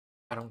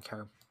I don't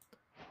care.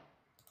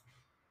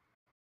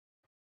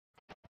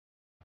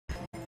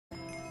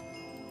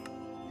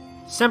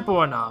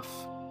 Simple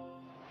enough.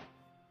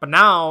 But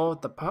now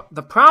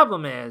the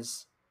problem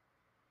is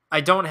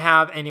I don't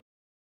have any,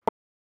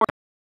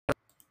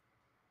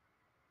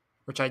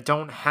 which I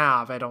don't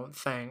have, I don't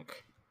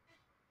think.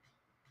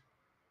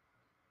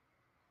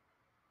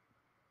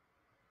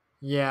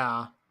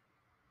 Yeah.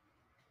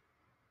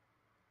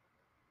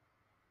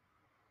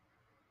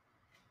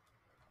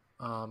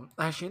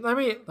 Actually,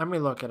 let me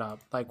look it up.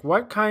 Like,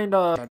 what kind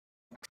of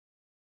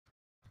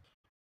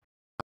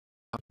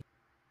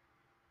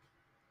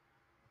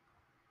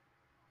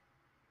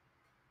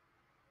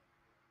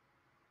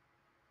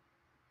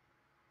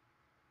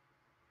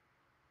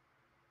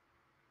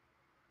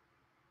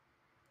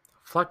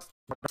flex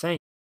thing?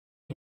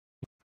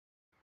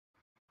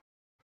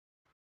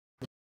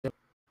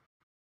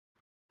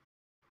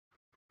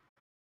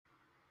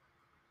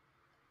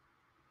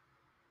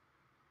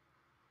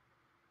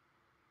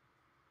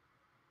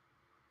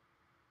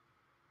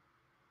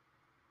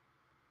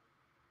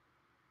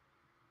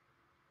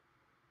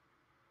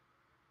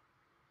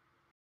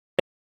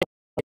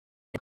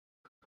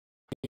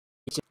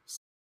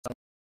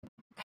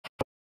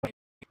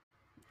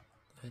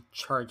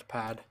 Charge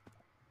pad.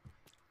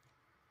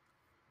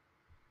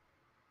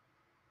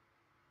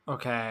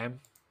 Okay.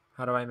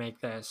 How do I make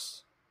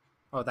this?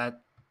 Oh,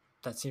 that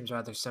seems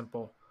rather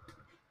simple.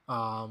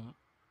 But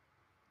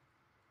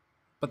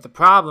the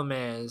problem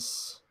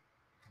is,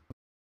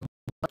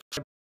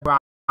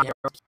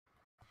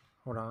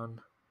 hold on.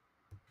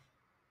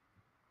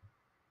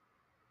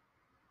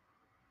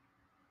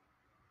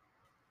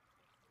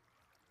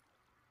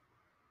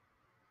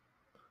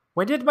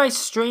 When did my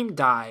stream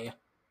die?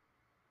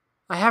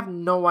 I have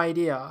no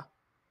idea.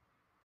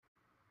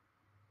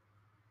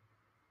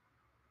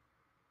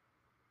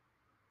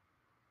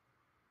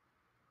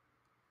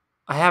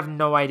 I have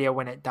no idea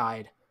when it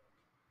died.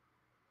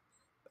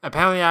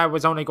 Apparently, I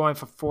was only going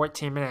for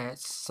 14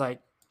 minutes. It's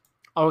like,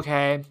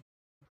 okay.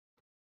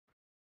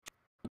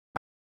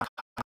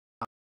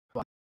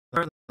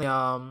 Apparently,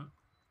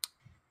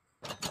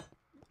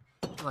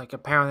 like,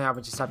 apparently I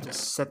would just have to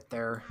sit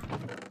there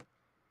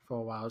for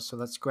a while. So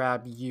let's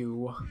grab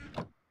you.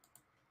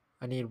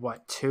 I need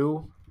what,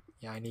 2?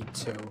 Yeah, I need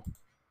 2.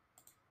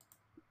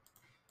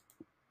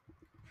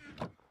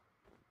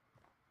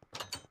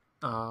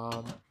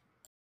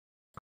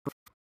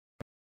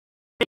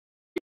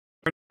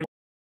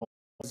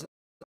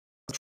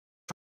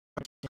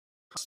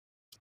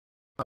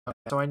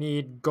 So I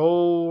need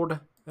gold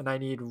and I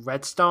need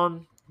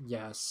redstone.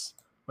 Yes.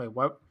 Wait,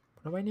 what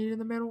do I need in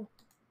the middle?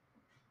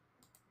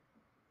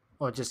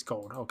 Oh, just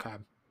gold. Okay.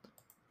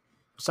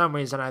 For some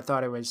reason, I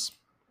thought it was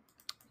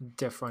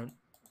different.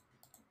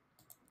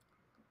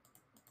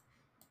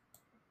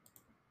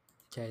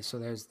 Okay, so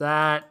there's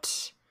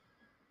that.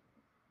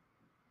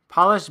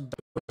 Polished.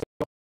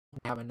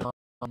 I have enough.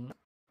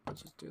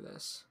 Let's just do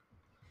this.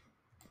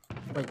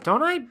 Wait,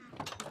 don't I?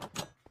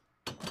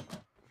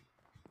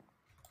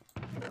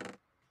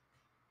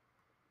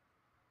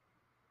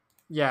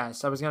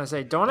 Yes, I was gonna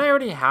say, don't I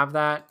already have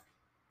that?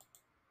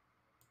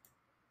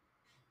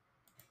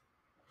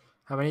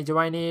 How many do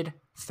I need?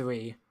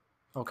 3.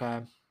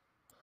 Okay.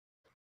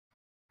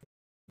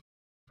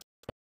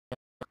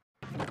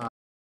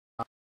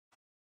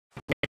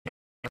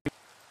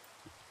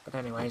 But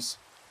anyways,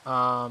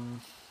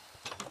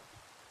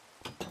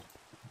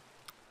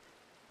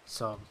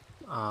 so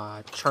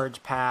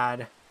charge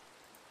pad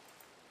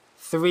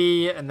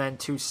 3 and then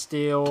 2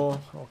 steel.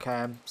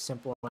 Okay,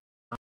 simple.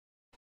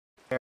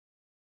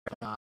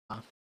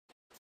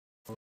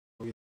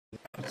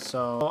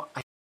 So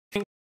I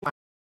think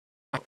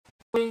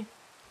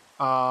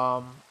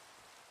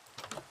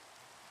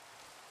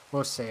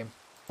we'll see.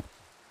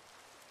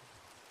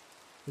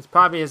 This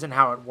probably isn't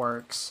how it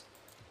works.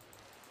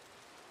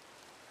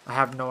 I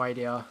have no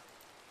idea.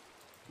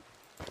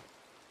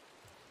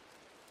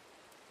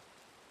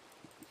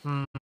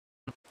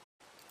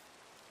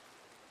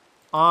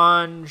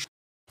 On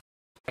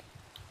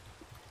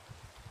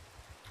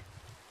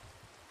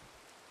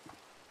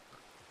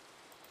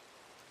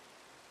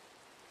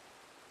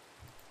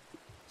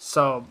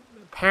so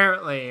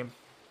apparently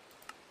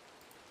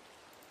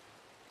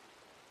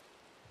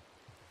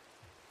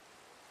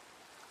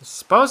it's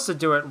supposed to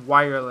do it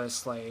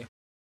wirelessly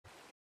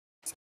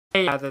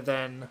rather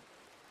than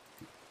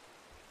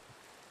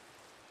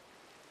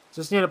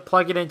just need to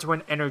plug it into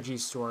an energy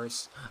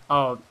source.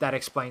 Oh, that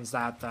explains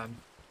that then.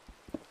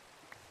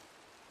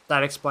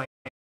 That explains.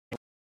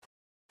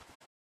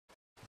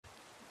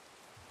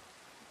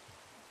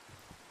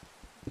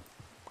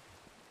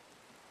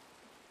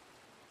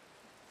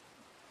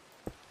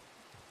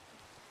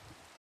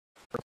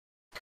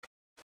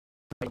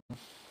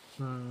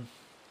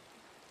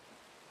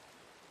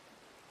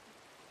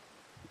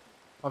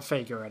 I'll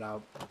figure it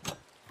out.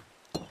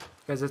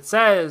 Because it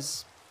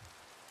says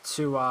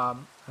to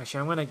actually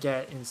I'm gonna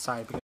get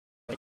inside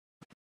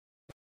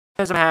because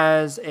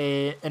has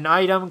an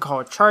item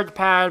called Charge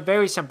Pad.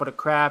 Very simple to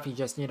craft. You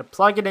just need to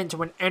plug it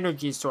into an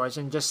energy source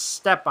and just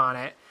step on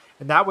it.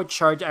 And that would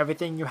charge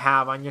everything you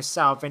have on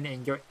yourself and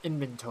in your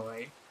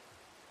inventory.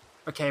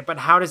 Okay, but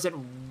how does it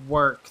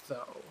work,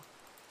 though?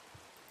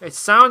 It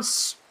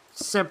sounds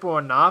simple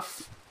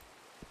enough,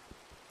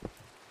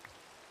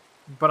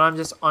 but I'm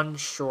just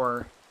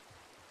unsure.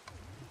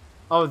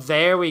 Oh,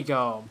 there we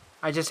go.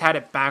 I just had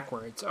it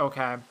backwards.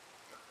 Okay.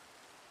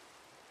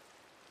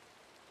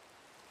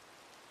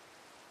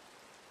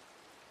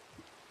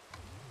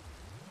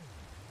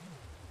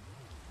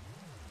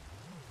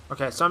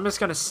 Okay, so I'm just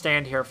going to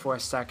stand here for a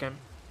second.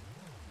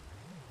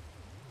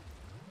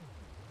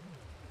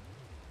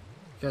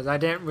 Because I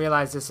didn't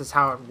realize this is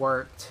how it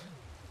worked.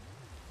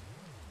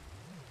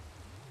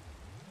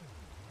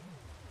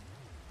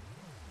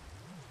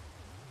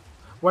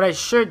 What I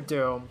should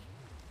do,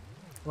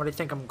 what I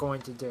think I'm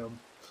going to do,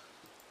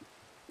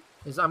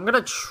 is I'm going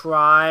to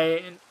try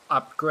and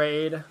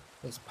upgrade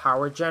this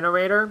power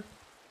generator.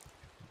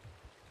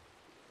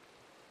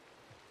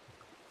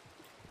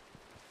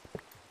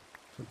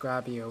 So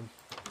grab you.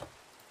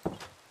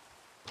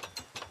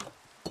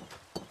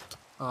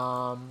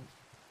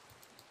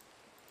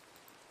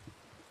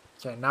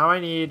 Okay, now I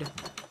need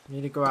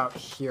to go out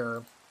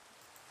here.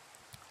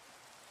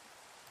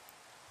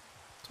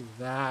 Do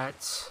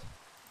that.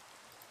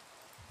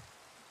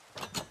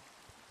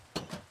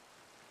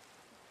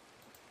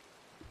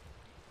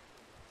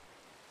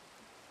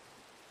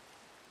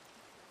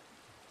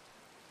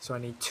 So I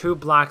need 2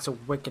 blocks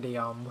of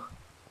wickidium,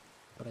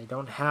 but I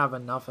don't have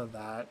enough of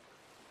that.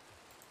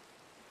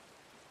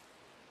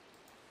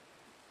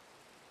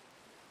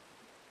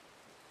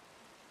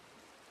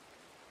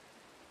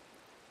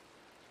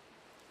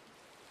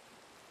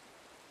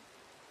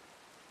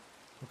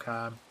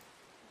 Okay.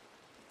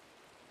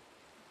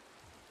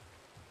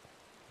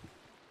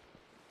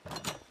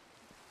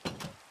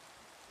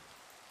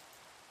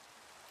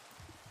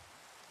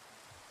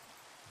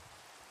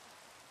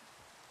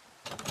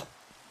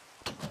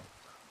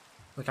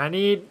 Look, I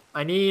need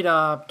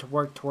to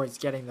work towards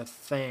getting the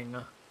thing.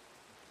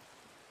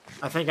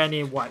 I think I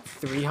need what,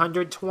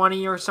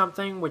 320 or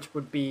something, which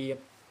would be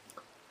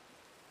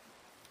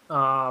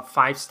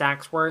 5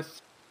 stacks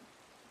worth.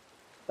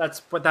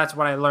 That's what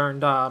I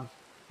learned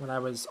when I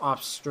was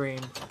off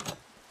stream.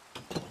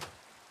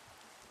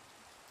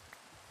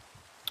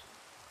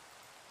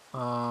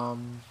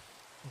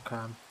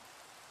 Okay.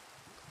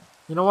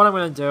 You know what I'm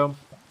gonna do?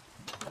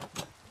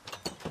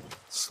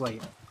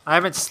 Sleep. I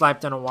haven't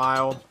slept in a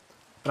while,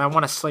 but I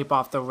want to sleep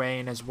off the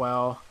rain as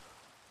well.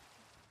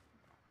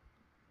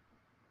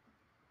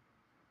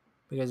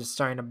 Because it's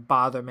starting to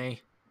bother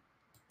me.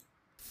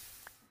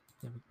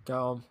 There we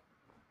go.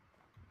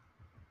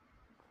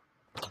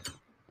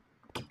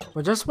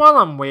 Well, just while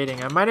I'm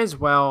waiting, I might as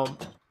well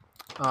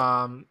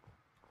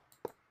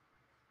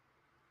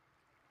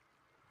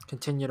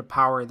continue to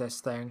power this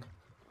thing.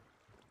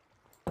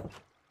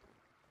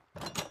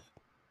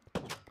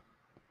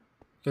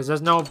 Because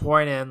there's no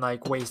point in,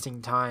 like,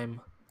 wasting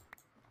time.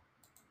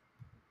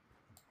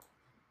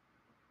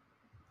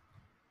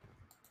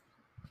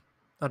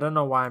 I don't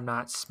know why I'm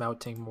not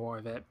smelting more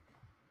of it.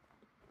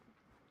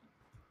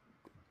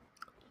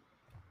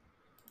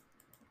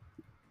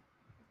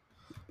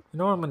 You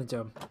know what I'm gonna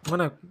do?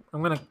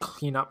 I'm gonna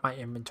clean up my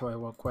inventory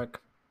real quick.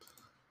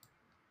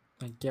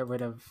 Like, get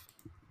rid of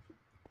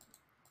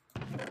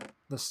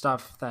the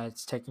stuff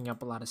that's taking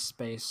up a lot of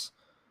space.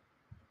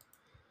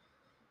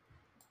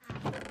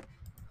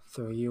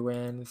 Throw you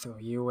in, throw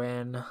you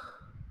in.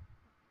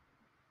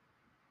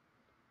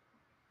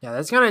 Yeah,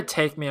 that's gonna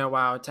take me a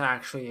while to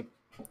actually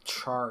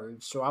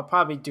charge, so I'll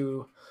probably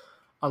do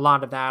a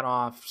lot of that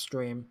off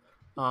stream.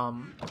 I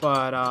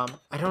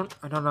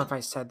don't know if I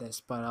said this,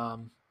 but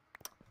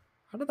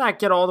how did that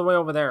get all the way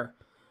over there?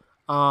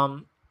 I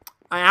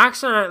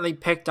accidentally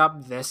picked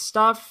up this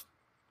stuff.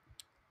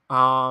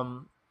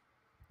 I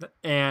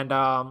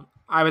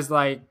was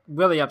like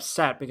really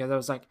upset because I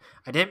was like,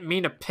 I didn't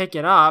mean to pick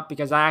it up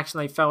because I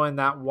actually fell in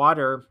that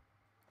water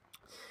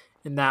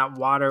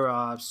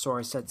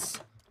source that's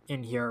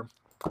in here.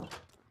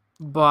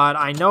 But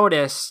I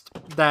noticed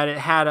that it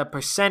had a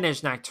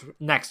percentage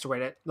next to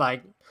it.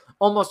 Like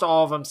almost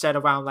all of them said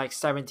around like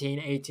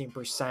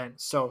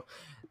 17-18%. So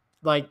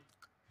like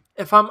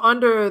if I'm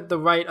under the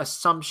right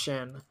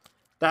assumption,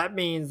 that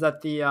means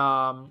that the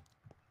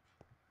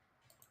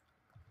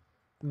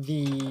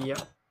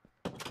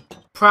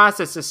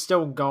process is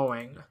still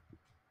going.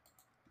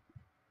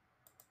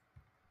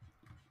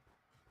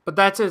 But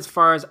that's as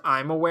far as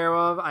I'm aware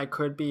of. I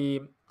could be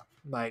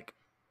like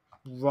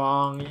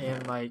wrong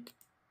in like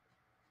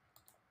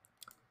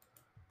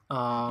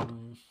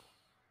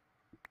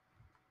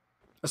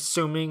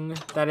assuming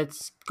that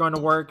it's going to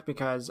work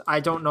because I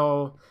don't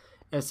know.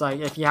 It's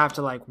like if you have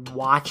to like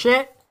watch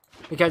it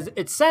because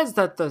it says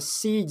that the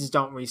seeds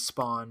don't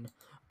respawn,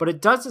 but it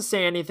doesn't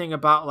say anything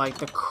about like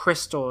the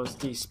crystals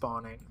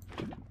despawning,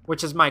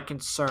 which is my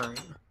concern.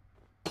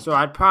 So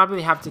I'd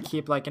probably have to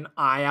keep like an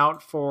eye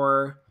out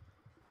for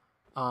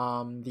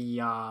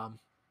the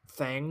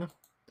thing.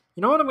 You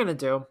You know what I'm gonna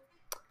do?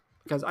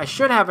 Because I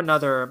should have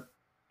another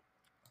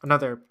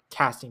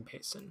casting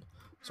basin.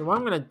 So what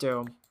I'm gonna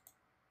do?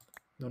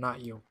 No,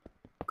 not you.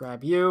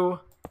 Grab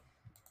you.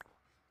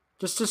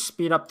 Just to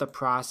speed up the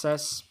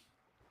process.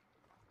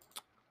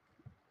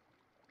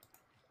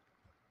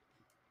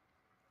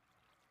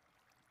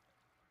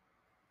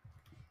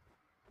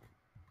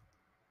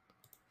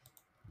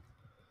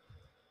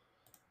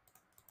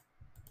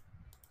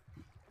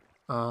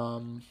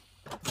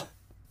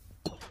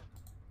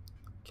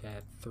 Okay,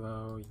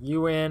 throw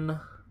you in.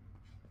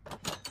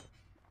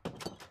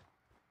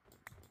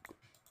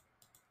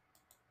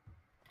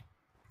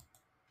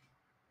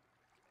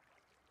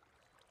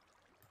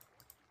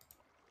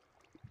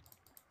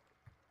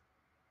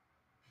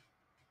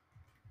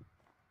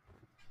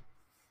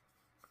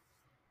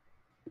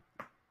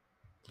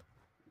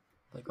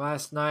 Like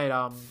last night,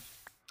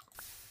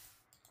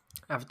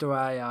 after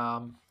I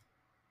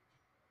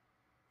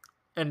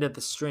ended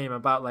the stream,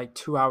 about like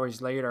 2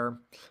 hours later,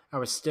 I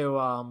was still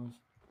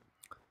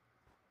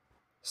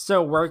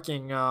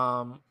working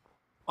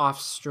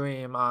off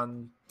stream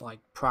on like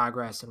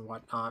progress and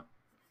whatnot,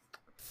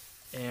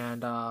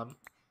 and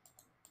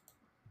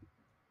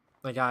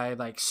like I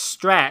like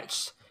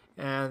stretched,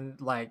 and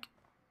like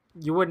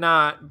you would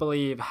not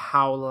believe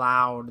how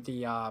loud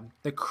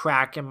the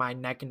crack in my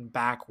neck and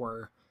back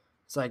were.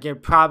 It's like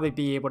it'd probably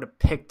be able to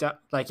pick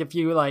up, like if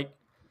you like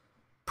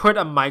put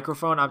a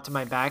microphone up to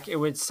my back, it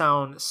would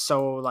sound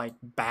so like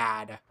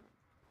bad.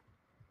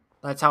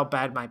 That's how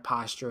bad my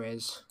posture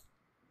is.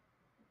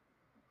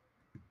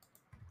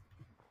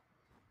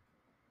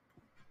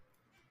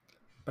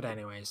 But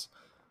anyways,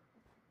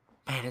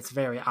 man, it's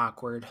very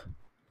awkward.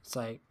 It's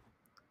like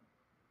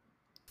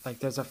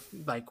there's a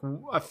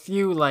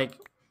few like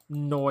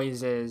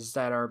noises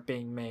that are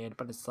being made,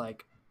 but it's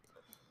like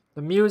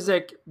the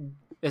music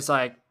is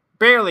like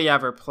barely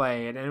ever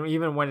played, and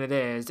even when it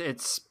is,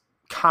 it's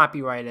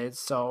copyrighted,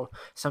 so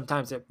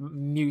sometimes it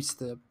mutes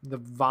the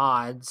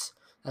VODs.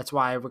 That's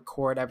why I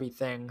record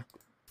everything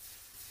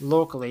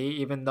locally,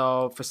 even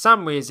though for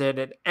some reason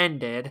it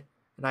ended,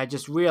 and I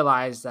just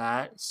realized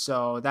that,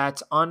 so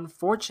that's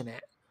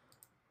unfortunate.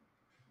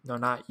 No,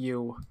 not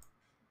you.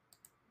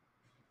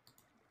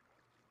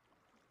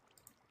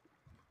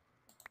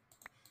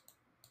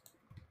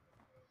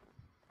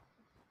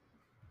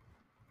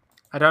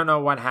 I don't know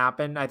what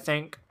happened. I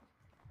think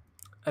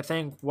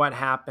what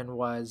happened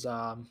was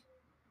I'm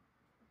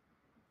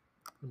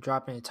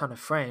dropping a ton of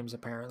frames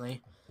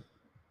apparently.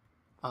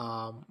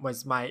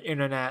 Was my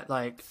internet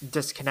like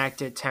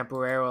disconnected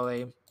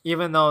temporarily,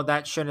 even though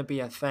that shouldn't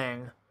be a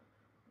thing.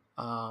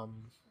 But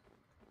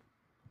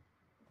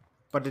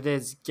it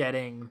is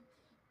getting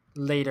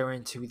later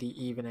into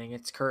the evening.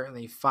 It's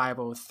currently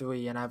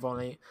 5:03, and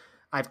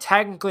I've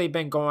technically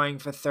been going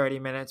for 30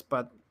 minutes,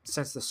 but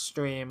since the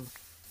stream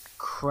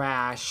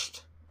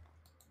crashed,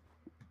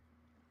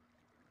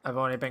 I've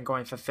only been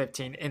going for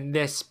 15 in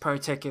this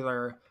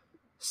particular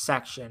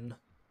section.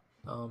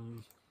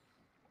 Well,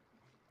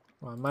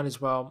 I might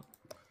as well,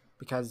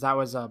 because that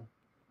was a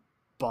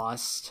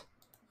bust.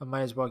 I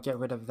might as well get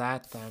rid of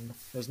that then.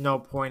 There's no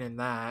point in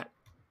that.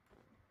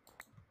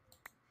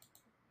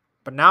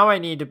 But now I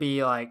need to be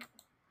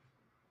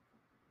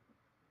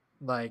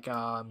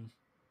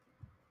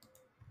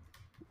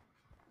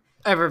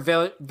ever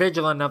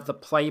vigilant of the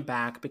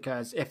playback,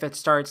 because if it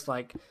starts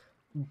like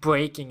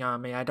breaking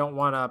on me, I don't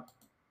want to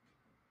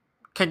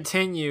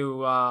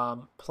continue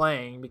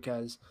playing,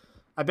 because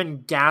I've been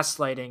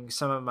gaslighting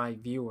some of my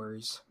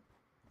viewers,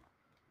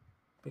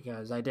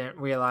 because I didn't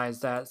realize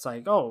that it's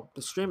like, oh,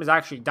 the stream is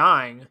actually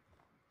dying,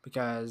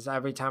 because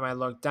every time I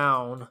look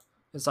down,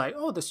 it's like,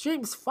 oh, the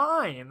stream's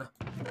fine.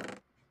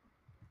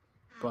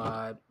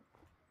 But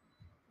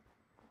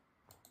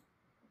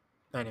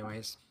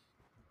anyways,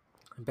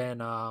 I've been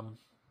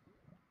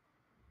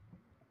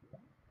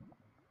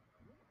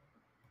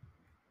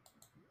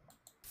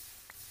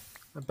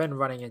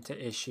running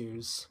into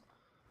issues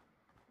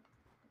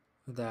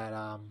that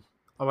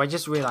oh, I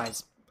just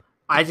realized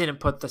I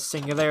didn't put the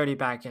singularity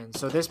back in,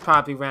 so this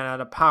probably ran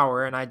out of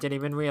power and I didn't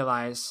even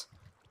realize.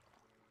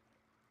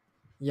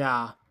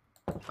 Yeah,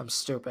 I'm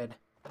stupid.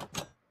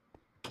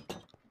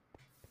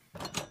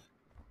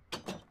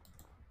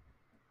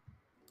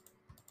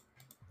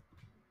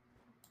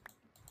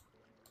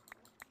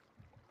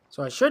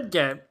 So I should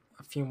get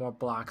a few more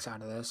blocks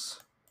out of this.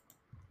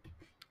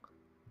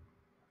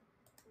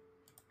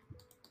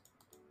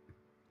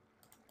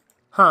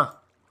 Huh,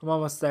 I'm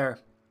almost there.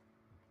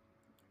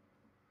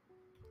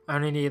 I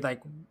only need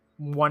like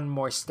one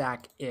more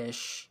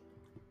stack-ish.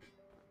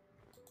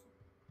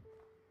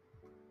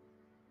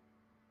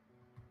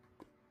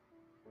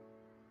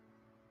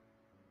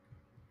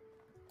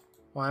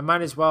 Well, I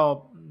might as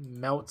well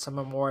melt some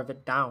more of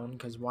it down,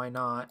 because why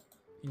not?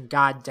 And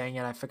god dang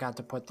it, I forgot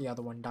to put the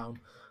other one down.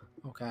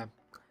 Okay.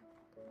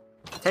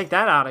 Take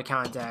that out of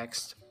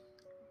context.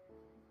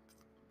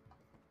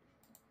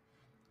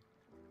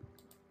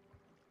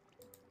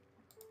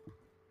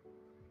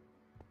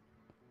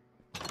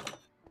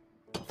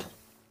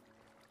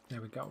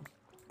 There we go.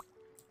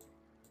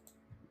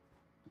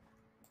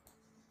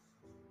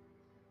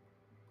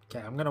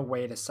 Okay, I'm gonna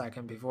wait a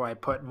second before I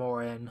put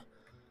more in.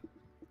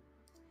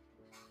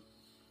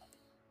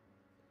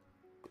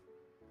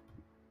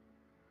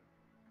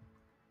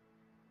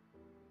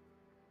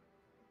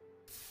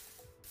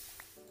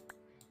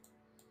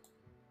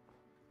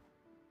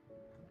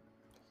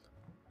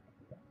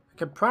 I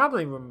could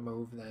probably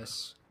remove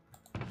this.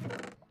 But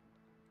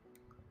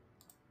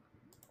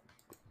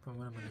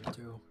what am I gonna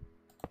do?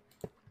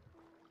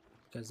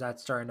 Because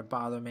that's starting to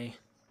bother me.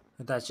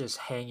 That's just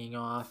hanging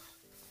off.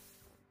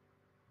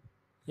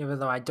 Even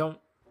though I don't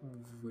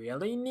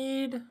really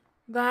need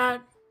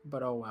that,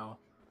 but oh well.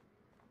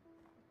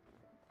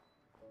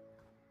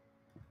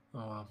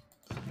 Oh well.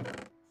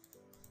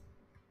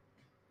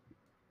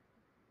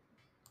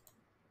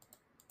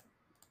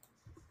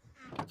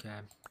 Okay.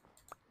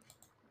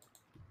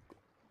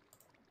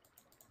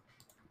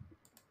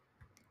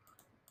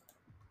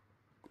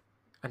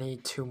 I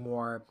need 2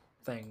 more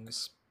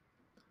things.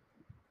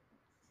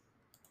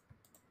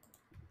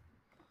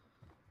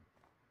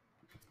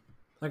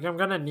 Like, I'm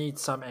gonna need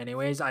some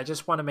anyways. I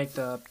just want to make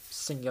the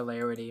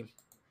singularity.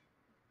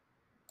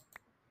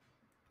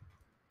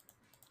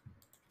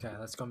 Okay,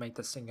 let's go make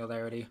the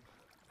singularity.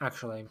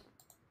 Actually,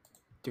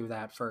 do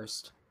that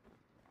first.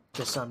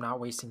 Just so I'm not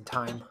wasting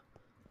time.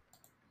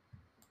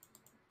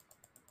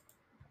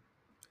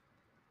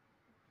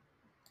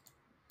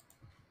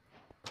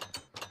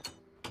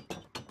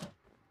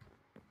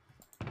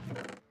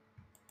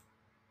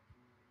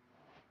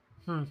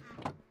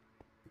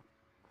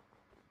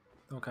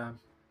 Okay.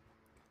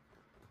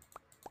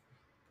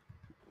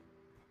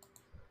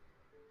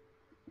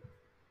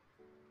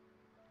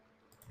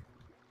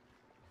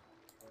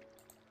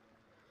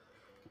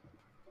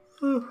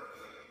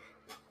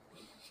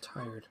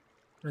 Tired.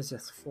 What is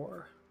this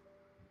for?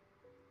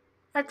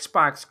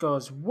 Xbox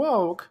goes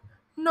woke?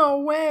 No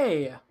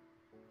way!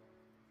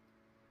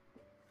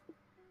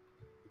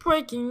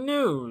 Breaking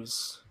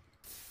news!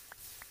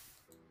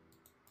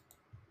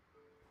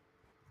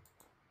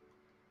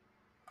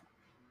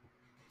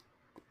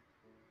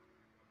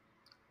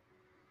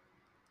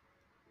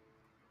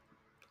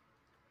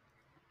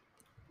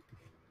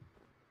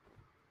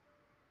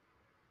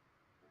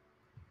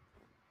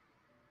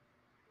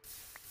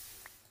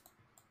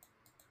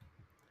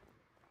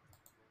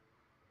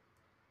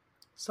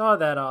 Saw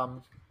that,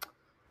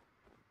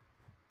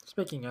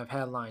 speaking of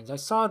headlines, I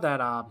saw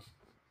that,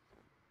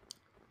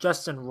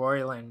 Justin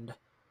Roiland,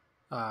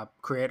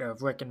 creator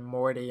of Rick and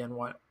Morty and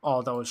what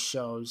all those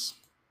shows,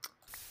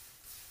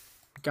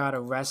 got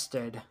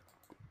arrested,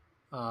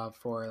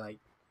 for like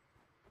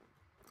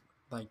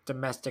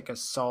domestic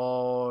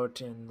assault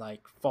and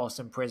like false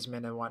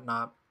imprisonment and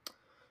whatnot.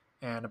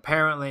 And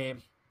apparently,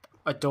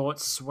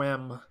 Adult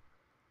Swim,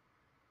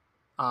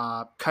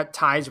 cut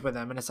ties with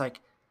him, and it's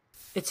like,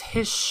 it's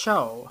his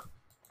show.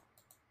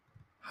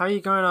 How are you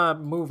gonna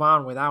move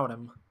on without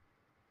him?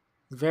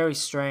 Very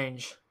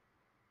strange.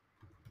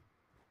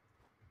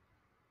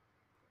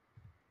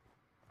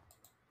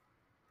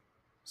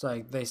 It's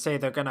like they say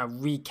they're gonna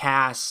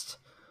recast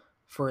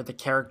for the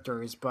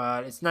characters,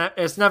 but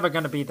it's never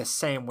gonna be the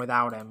same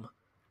without him.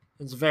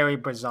 It's very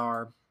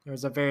bizarre. It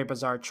was a very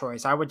bizarre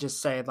choice. I would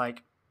just say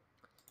like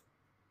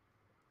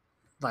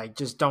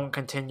just don't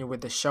continue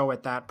with the show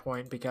at that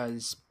point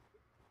because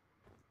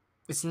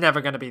it's never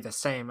gonna be the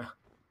same.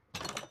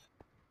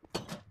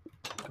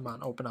 Come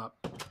on, open up.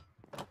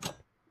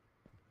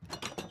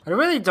 I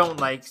really don't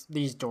like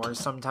these doors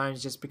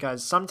sometimes just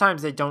because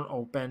sometimes they don't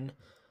open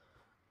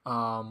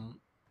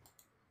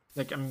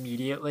like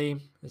immediately.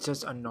 It's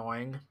just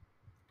annoying.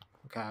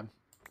 Okay.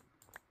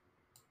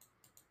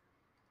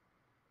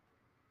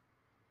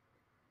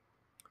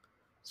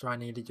 So I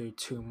need to do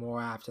 2 more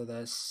after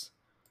this.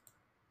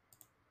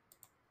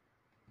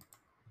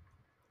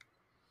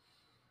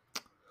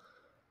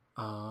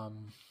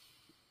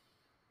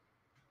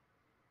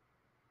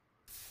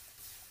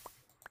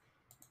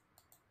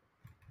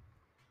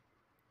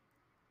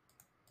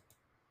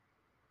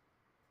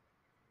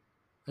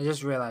 I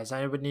just realized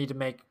I would need to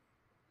make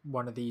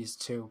one of these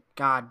too.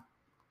 God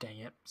dang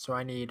it. So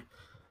I need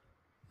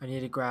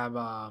to grab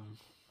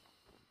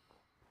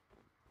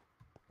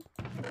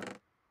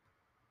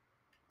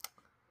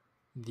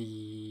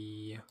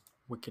the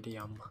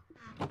Wickidium.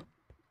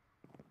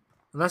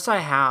 Unless I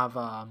have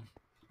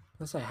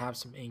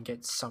some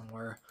ingots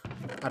somewhere.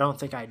 I don't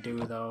think I do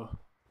though.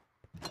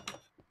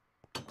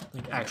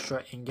 Like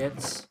extra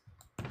ingots.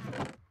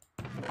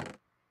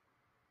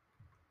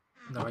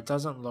 No, it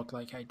doesn't look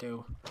like I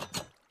do.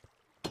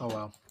 Oh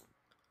well.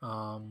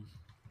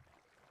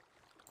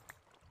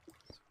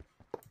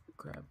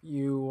 Grab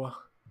you.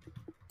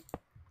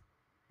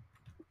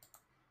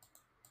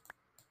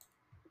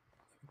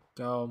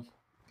 Go.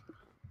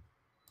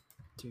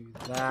 Do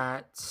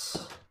that.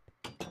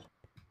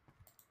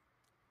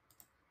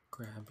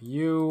 Grab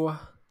you.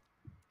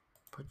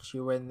 Put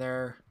you in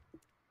there.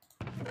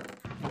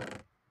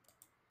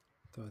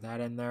 Throw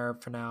that in there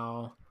for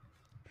now.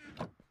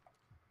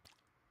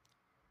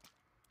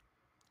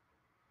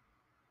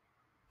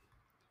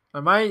 I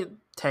might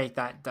take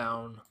that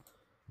down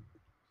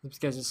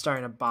because it's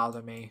starting to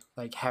bother me,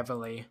 like,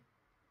 heavily.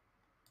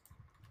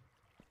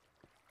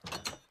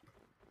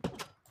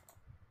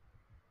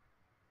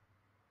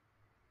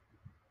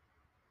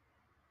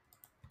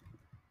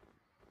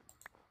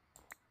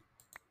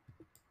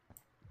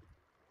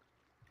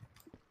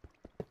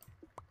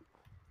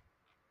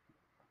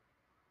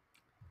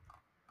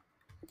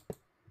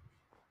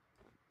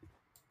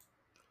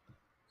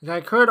 I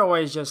could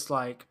always just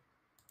like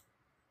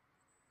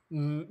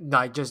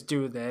just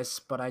do this,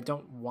 but I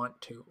don't want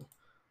to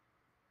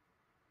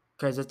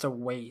because it's a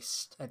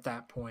waste at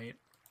that point.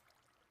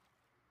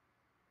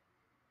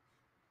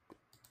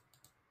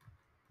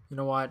 You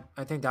know what?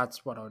 I think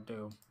that's what I'll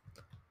do.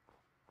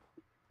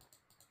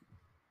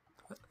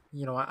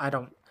 You know what? I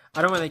don't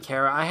really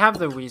care. I have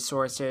the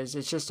resources.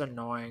 It's just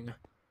annoying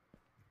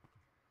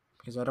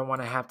because I don't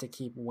want to have to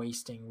keep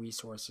wasting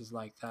resources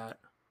like that.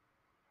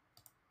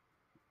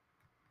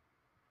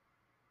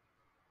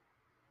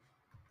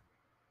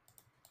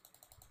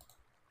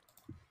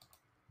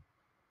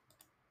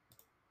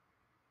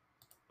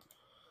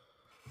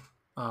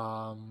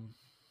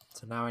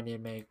 So now I need to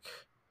make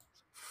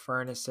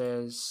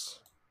furnaces.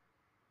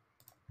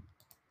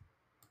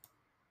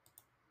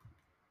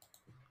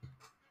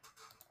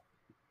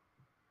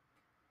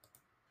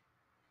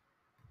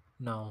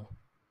 No.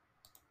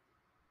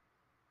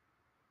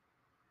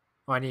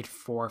 Oh, I need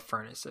 4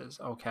 furnaces.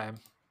 Okay.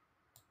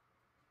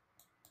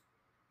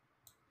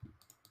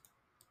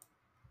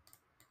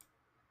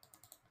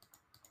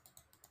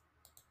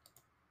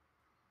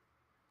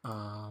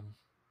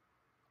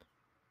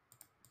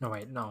 No,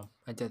 wait, no.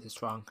 I did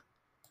this wrong.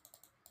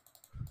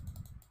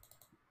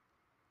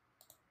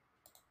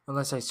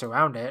 Unless I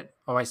surround it.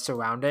 Oh, I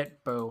surround it?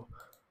 Boo.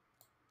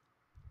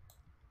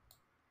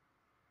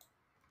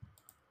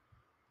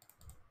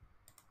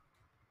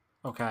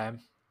 Okay. I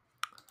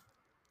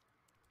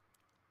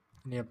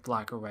need a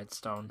block of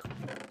redstone.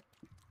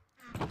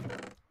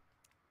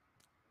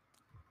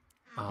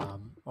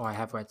 Oh, I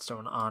have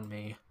redstone on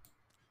me.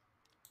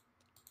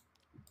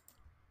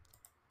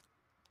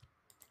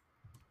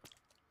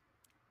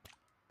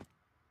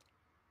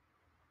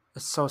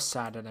 It's so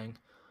saddening.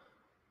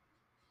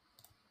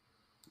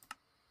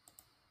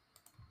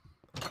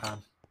 Okay.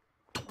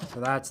 So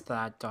that's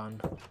that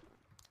done.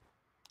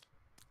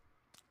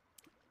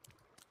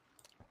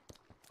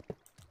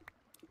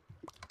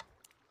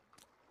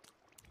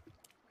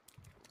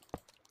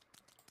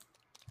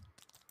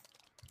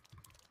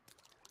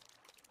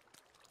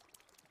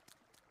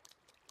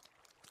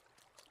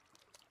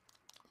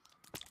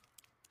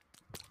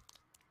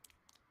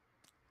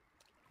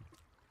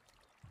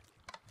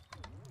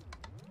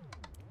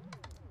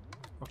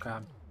 Okay.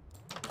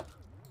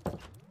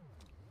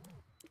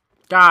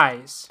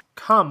 Guys,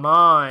 come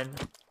on.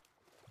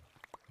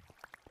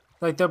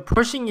 Like, they're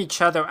pushing each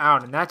other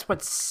out, and that's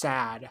what's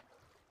sad.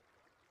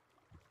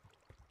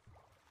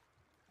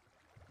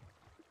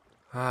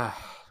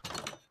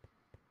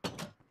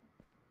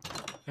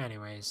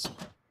 Anyways.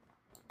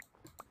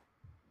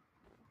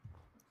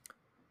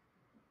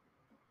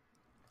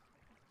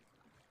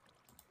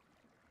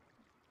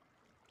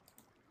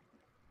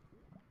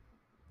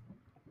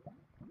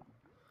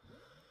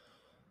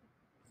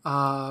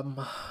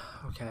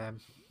 Okay.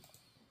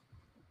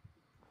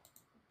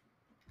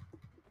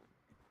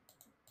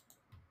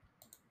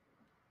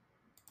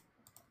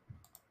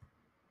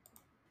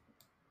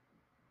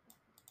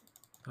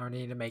 I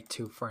need to make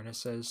 2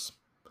 furnaces.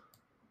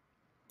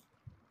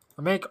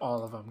 I'll make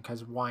all of them,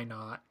 because why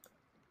not?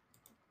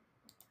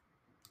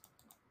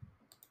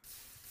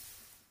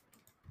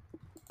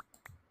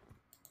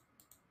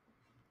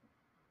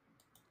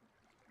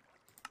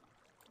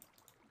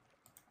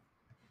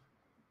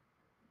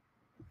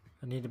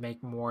 I need to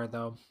make more,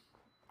 though.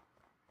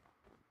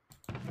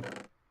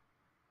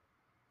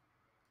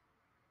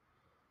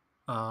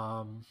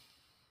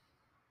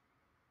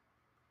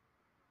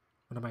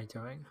 What am I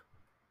doing?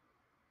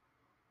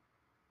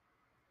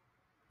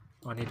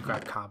 Oh, I need to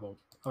grab cobble.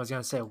 I was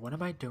gonna say, what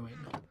am I doing?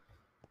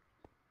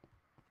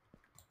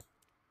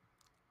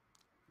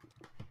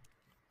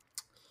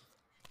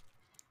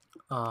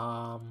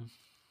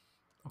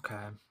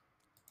 Okay.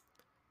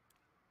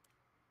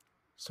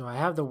 So I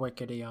have the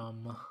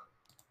wickedium.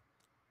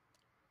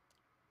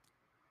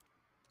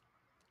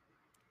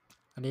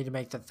 I need to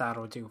make the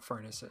that'll do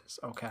furnaces.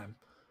 Okay.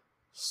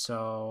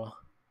 So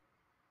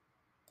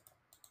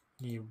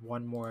need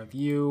 1 more of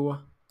you.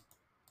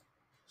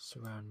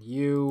 Surround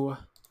you.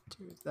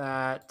 Do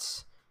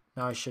that.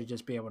 Now I should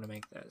just be able to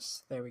make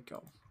this. There we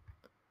go.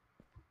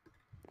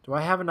 Do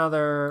I have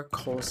another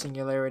coal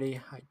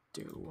singularity? I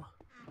do.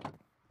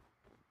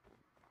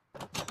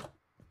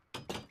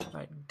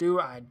 I do.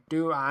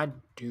 I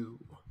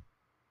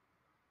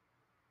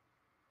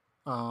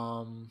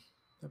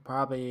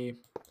probably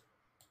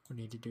we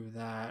need to do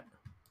that.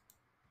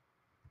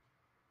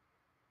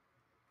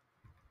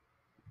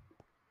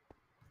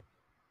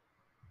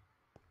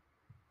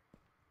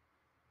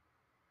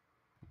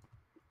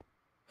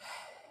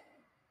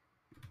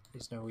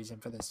 There's no reason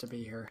for this to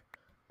be here.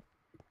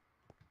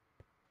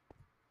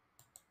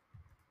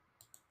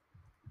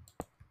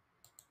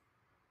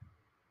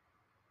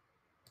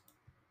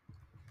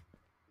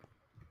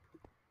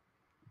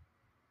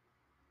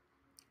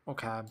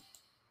 Okay.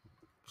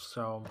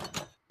 So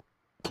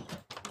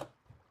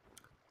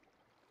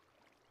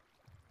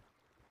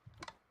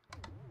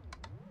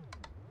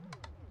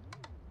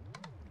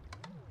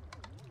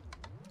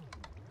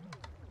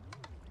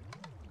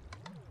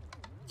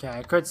okay,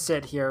 I could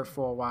sit here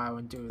for a while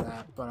and do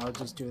that, but I'll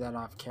just do that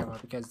off camera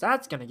because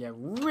that's gonna get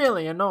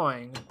really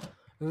annoying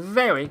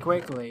very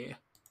quickly.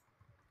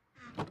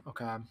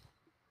 Okay.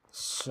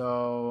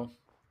 So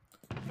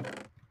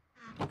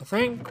I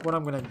think what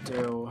I'm gonna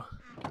do,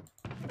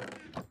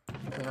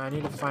 I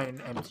need to find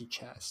an empty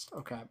chest.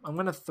 Okay, I'm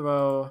gonna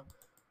throw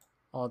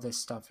all this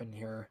stuff in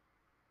here.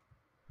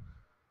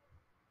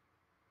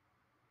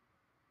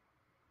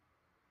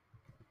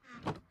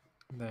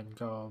 And then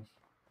go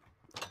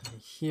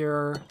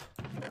here.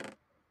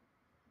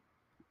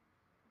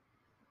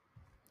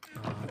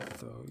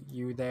 Throw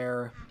you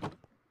there.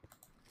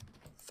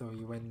 Throw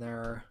you in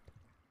there.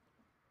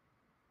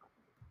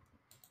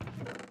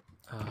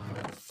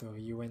 Throw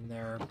you in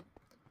there.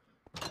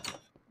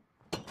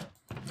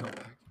 Go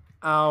back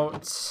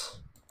out.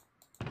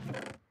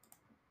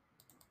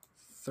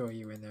 Throw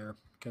you in there,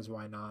 because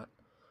why not?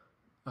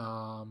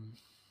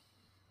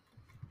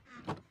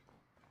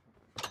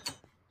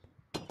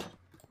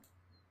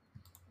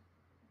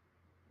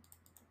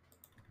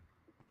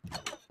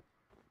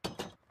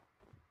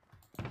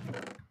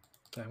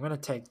 Okay, I'm gonna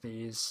take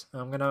these.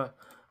 I'm gonna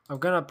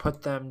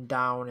put them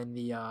down in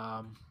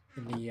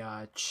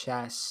the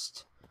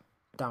chest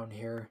down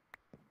here.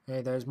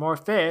 Hey, there's more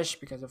fish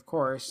because of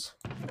course.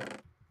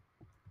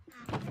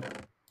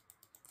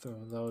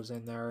 Throw those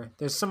in there.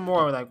 There's some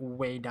more like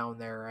way down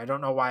there. I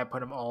don't know why I put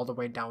them all the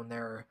way down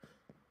there.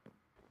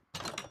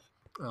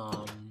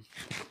 I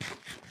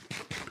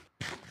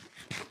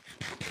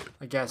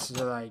guess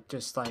to like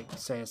just like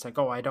say it's like,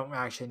 oh, I don't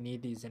actually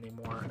need these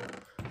anymore.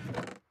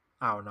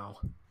 I don't know.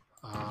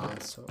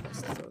 So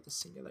let's throw the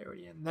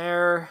singularity in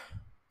there.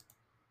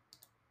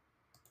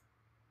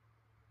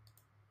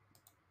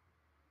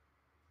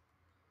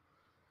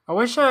 I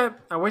wish there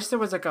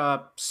was like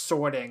a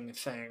sorting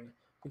thing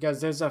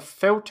because there's a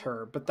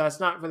filter, but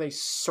that's not really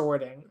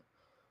sorting.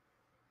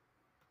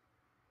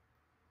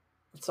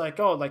 It's like,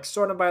 oh, like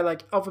sorted by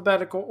like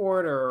alphabetical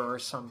order or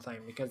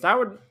something, because that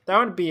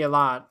would be a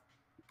lot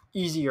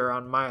easier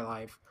on my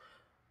life.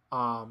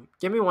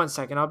 Give me 1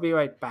 second. I'll be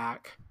right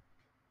back.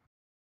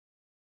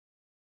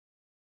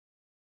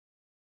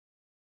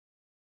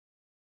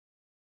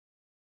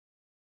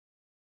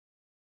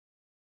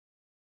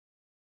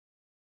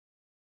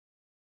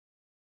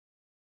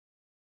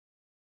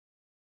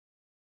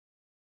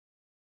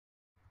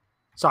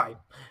 Sorry.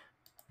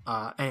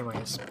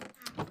 Anyways.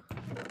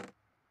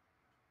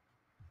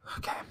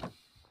 Okay.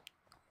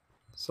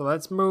 So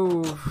let's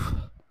move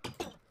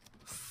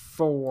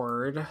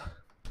forward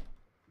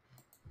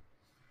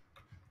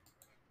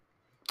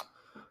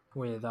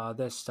with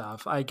this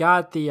stuff. I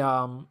got the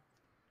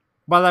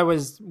while I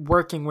was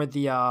working with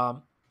the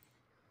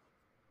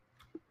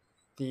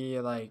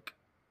like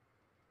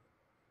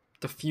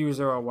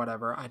diffuser or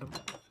whatever. I don't.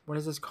 What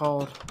is this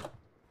called?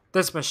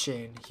 This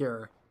machine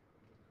here.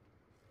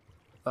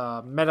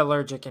 The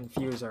metallurgic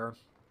infuser.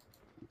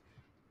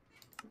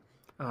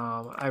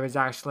 I was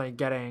actually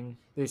getting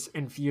this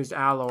infused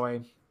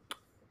alloy,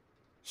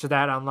 so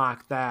that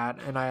unlocked that,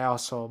 and I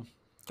also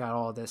got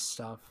all this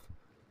stuff.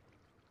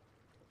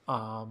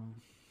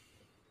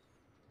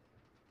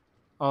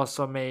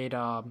 Also made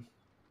well,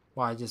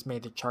 I just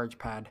made the charge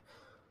pad,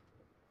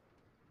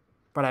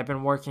 but I've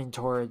been working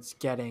towards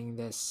getting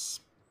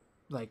this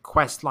like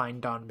quest line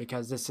done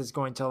because this is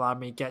going to allow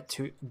me get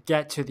to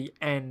the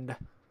end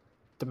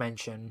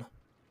dimension.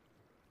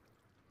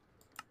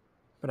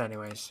 But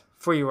anyways,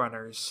 free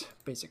runners,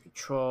 basic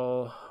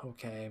control.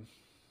 Okay.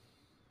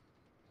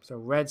 So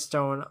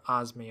redstone,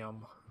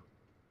 osmium.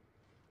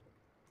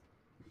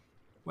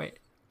 Wait.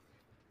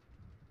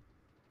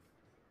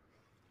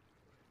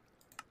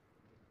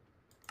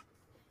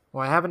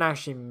 Well, I haven't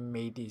actually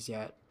made these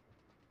yet.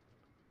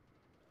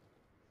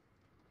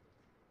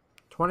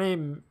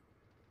 20,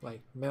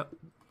 like,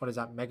 what is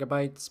that,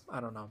 megabytes? I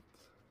don't know.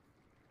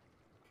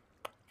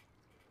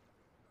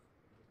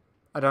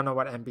 I don't know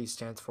what MB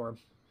stands for.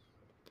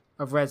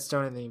 Of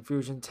redstone in the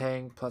infusion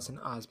tank, plus an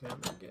osmium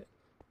ingot.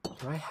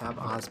 Do I have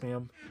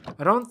osmium?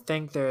 I don't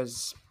think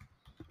there's...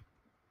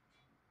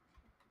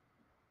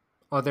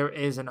 Oh, there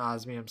is an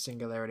osmium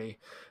singularity.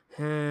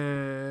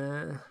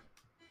 I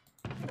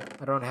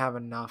don't have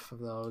enough of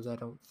those, I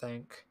don't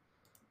think.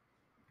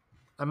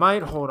 I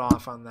might hold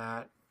off on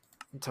that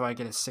until I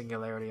get a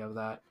singularity of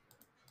that.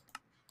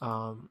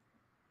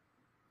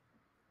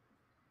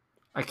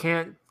 I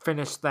can't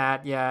finish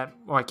that yet,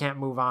 or I can't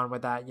move on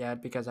with that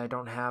yet because I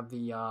don't have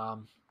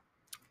the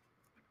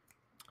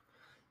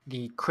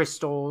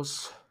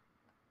crystals.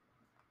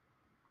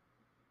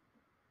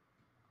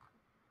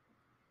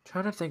 I'm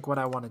trying to think what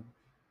I want to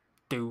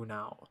do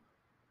now.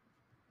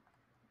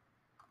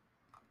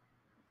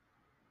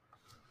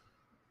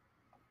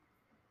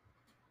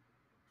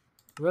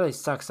 It really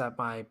sucks that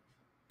my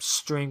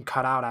stream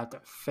cut out after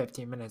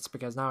 15 minutes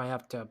because now I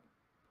have to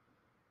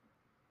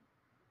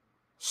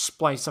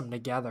splice them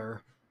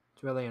together.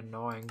 It's really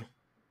annoying.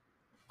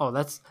 Oh,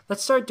 let's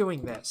start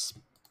doing this.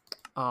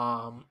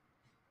 I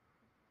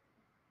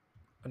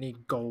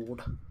need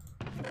gold.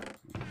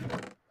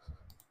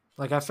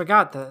 Like, I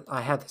forgot that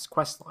I had this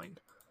quest line.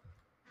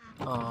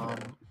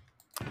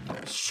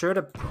 Should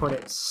have put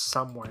it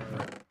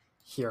somewhere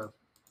here.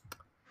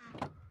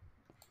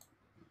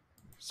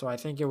 So I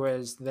think it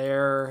was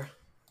there,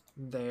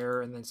 and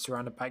then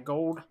surrounded by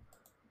gold.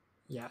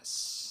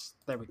 Yes,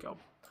 there we go.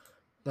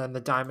 Then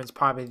the diamond's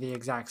probably the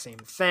exact same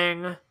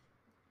thing.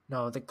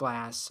 No, the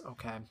glass.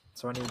 Okay,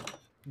 so I need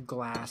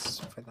glass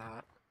for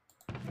that.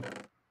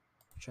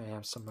 Which I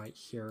have some right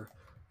here.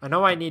 I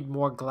know I need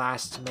more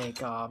glass to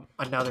make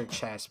another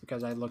chest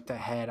because I looked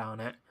ahead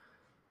on it.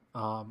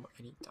 I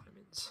need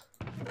diamonds.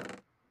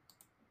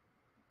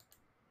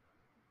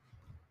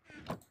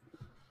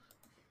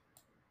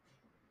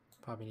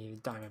 Probably need a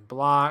diamond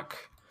block.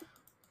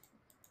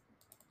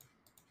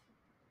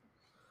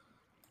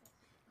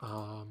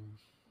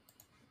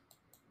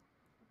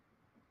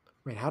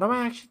 Wait, how do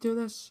I actually do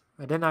this?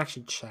 I didn't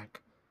actually check.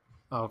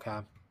 Oh, okay.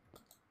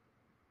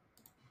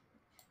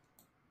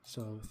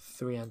 So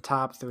 3 on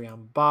top, 3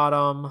 on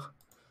bottom.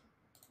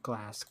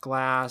 Glass,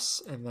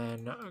 glass, and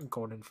then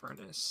golden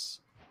furnace.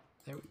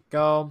 There we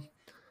go.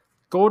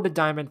 Gold to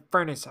diamond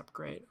furnace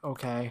upgrade.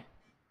 Okay.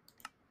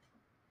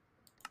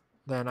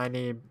 Then I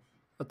need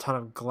a ton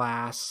of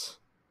glass.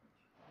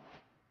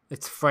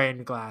 It's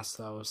framed glass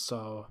though,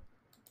 so...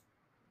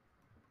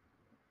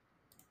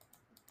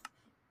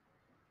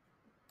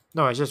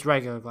 No, it's just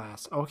regular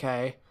glass.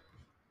 Okay.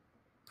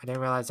 I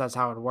didn't realize that's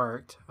how it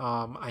worked.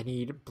 I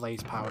need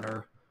blaze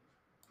powder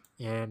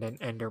and an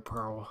ender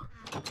pearl.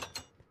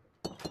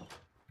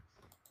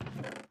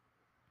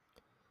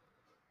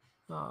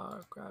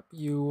 Grab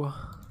you.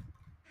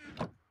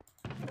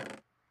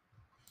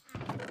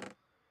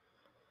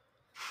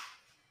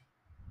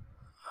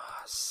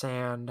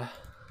 Sand.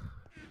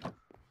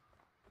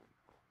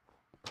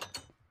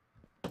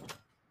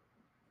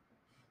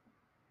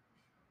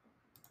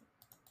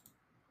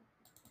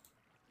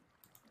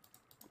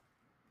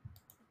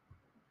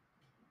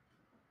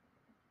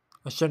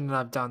 I shouldn't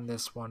have done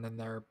this one in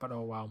there, but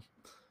oh well.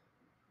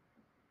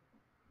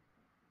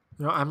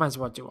 You know, I might as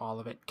well do all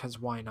of it, because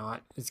why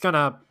not? It's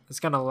gonna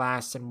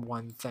last in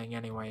one thing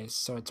anyways,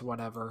 so it's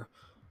whatever.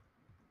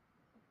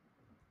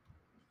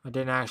 I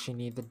didn't actually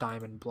need the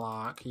diamond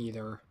block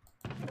either.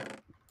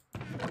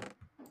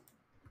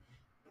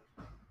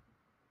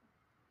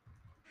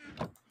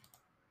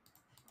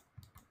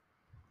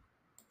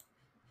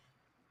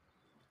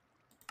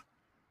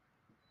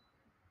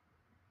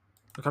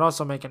 I could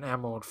also make an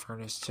emerald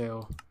furnace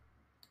too.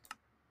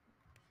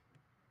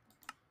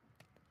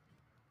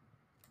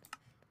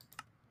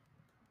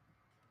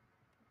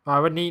 I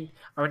would need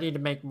to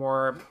make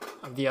more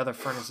of the other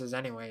furnaces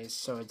anyways,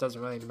 so it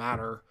doesn't really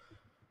matter.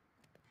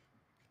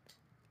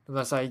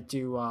 Unless I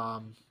do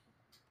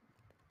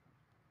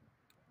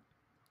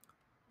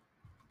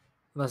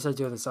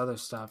this other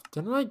stuff.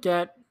 Didn't I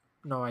get...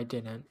 No, I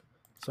didn't.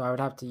 So I would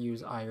have to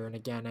use iron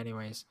again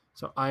anyways.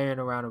 So iron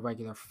around a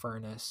regular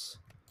furnace.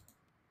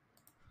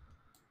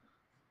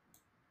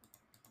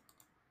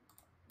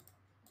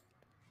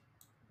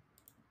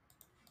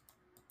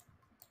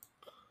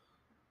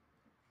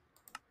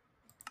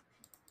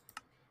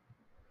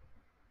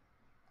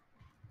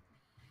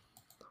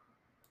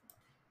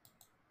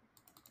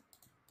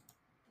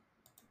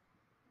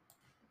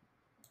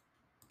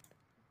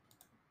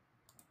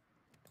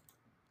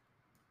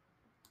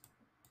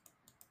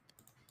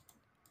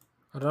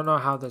 I don't know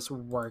how this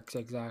works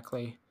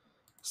exactly.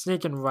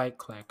 Sneak and right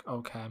click.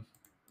 Okay.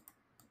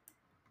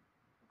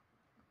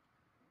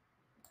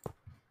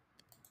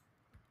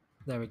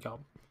 There we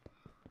go.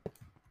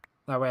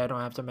 That way I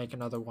don't have to make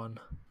another one.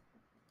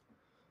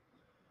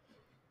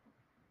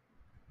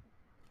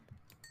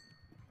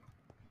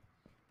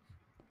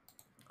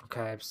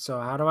 Okay, so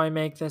how do I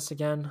make this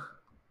again?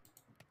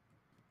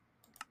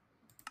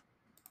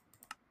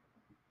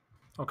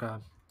 Okay.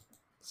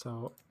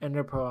 So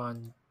ender pearl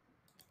on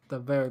the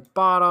very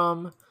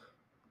bottom,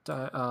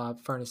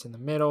 furnace in the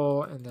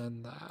middle, and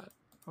then that.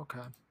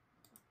 Okay.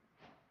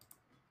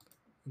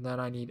 And then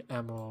I need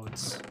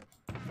emeralds.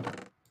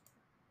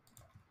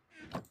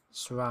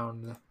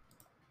 Surround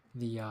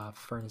the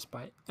furnace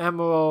by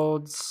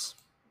emeralds.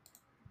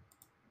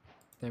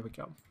 There we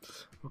go.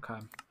 Okay.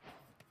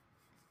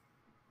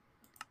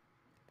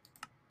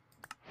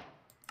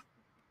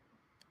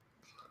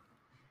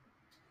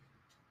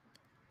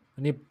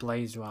 I need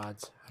blaze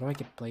rods. How do I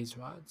get blaze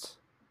rods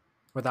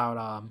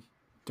without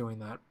doing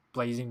that?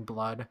 Blazing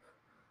blood,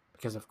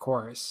 because of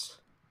course,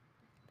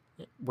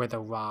 with a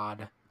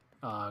rod,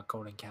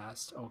 golden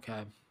cast.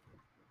 Okay.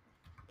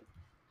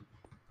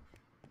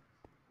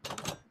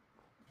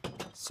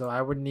 So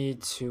I would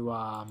need to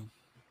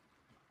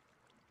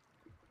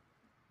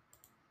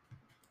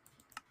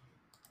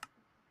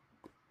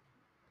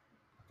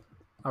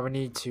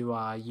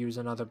use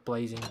another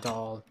blazing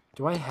doll.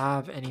 Do I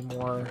have any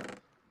more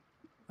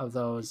of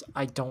those?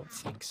 I don't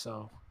think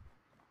so.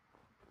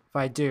 If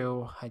I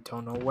do, I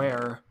don't know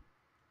where.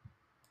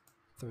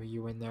 Throw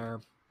you in there.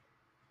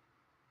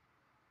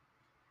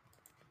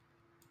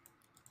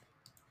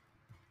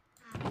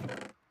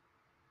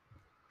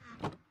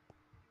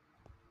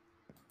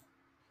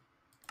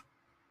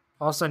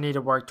 Also need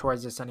to work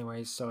towards this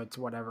anyways, so it's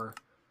whatever.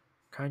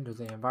 Kind of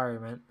the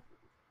environment.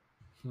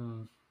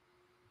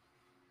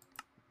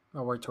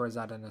 I'll work towards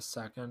that in a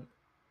second.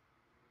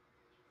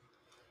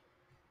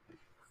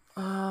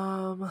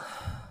 I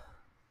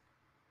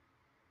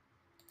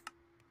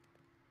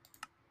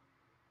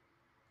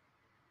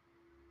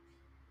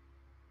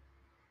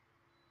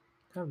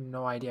have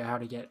no idea how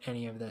to get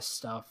any of this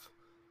stuff.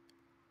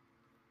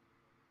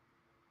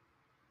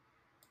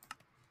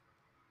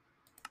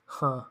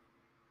 Huh.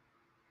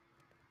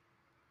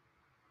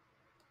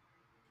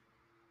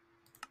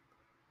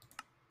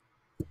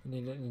 I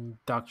need an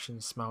induction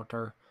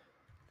smelter.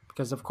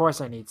 Because of course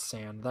I need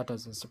sand. That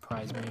doesn't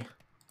surprise me.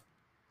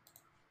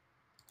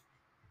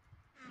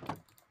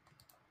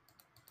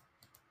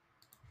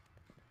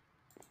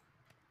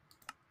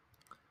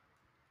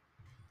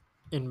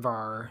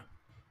 Invar.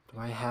 Do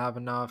I have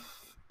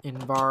enough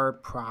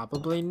Invar?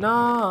 Probably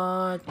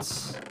not.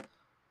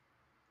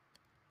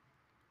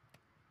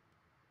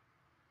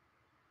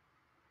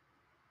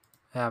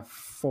 I have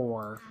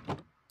 4.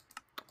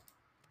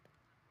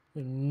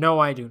 No,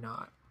 I do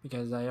not.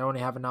 Because I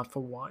only have enough for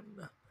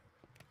 1.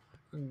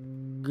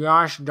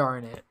 Gosh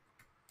darn it.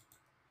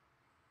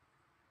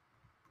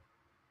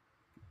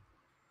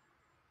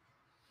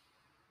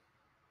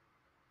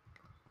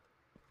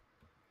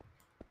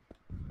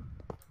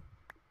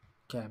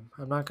 Okay,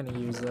 I'm not going to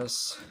use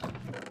this.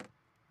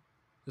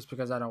 Just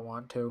because I don't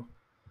want to.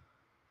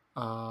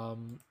 So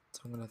I'm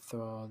going to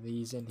throw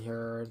these in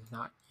here.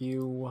 Not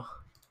you.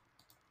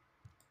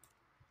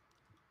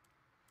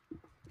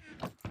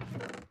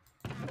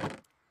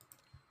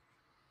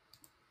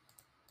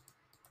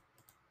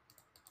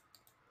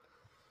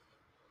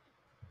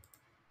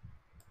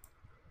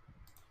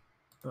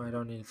 No, I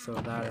don't need to throw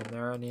that in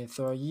there. I need to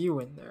throw you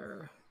in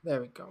there.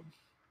 There we go.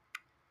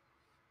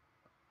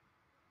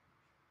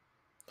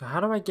 So how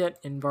do I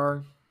get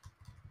Invar?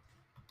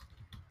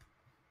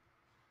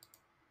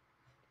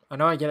 I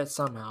know I get it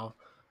somehow.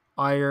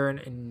 Iron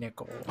and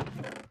nickel.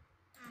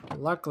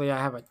 Luckily,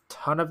 I have a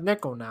ton of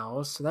nickel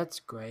now, so that's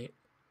great.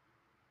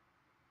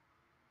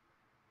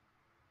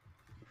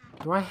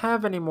 Do I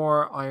have any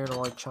more iron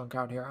ore chunk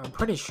out here? I'm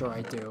pretty sure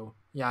I do.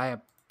 Yeah, I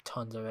have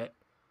tons of it.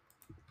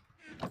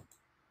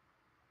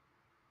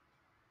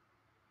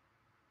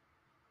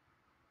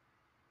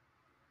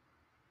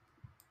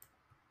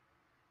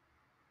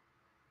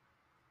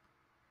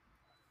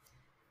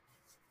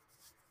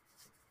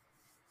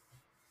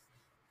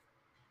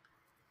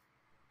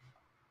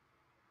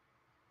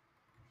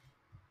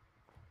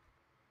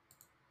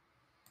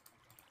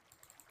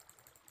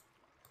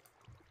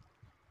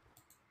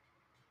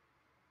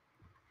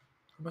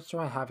 How much do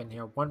I have in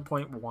here?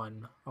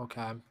 1.1.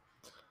 Okay.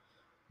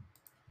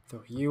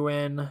 Throw you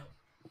in.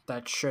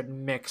 That should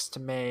mix to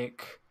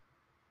make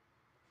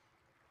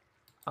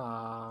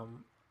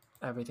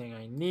everything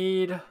I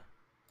need.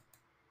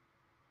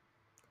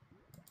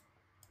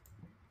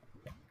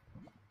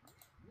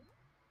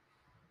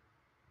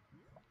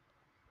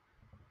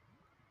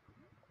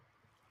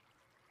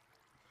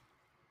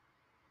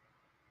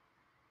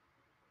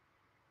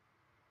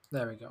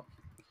 There we go.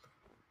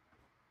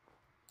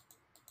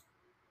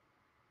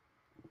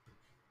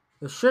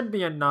 There should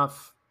be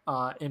enough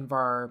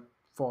Invar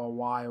for a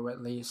while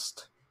at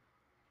least.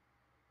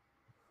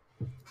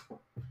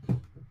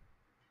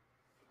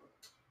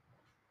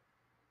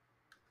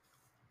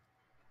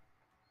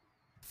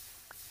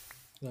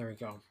 There we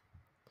go.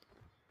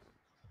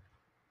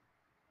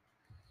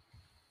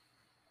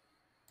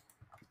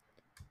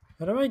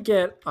 How do I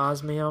get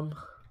osmium?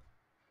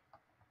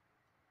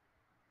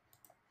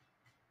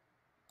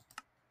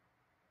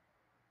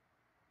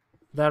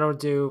 That'll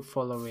do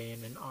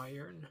fullerene and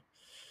iron.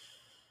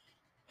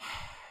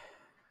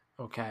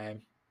 Okay.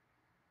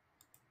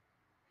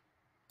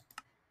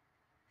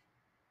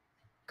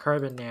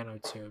 Carbon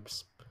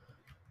nanotubes.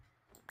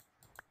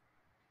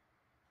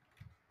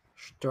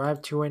 Do I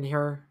have 2 in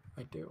here?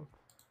 I do.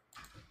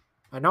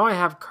 I know I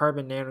have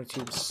carbon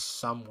nanotubes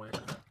somewhere.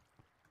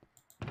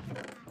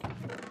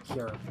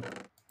 Here.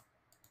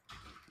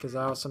 Because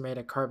I also made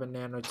a carbon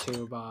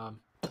nanotube.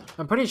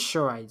 I'm pretty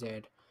sure I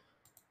did.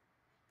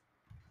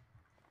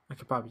 I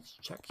could probably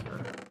check here.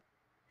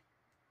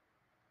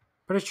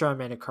 Pretty sure I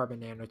made a carbon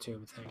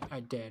nanotube thing.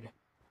 I did.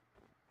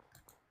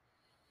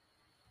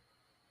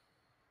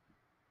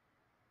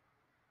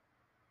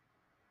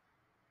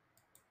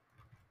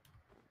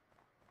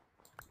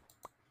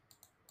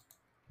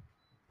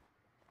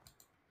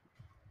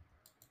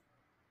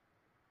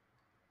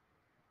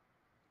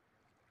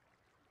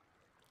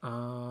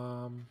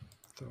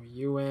 Throw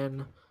you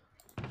in.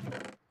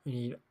 We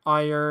need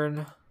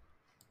iron.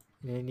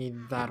 And I need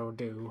that'll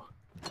do.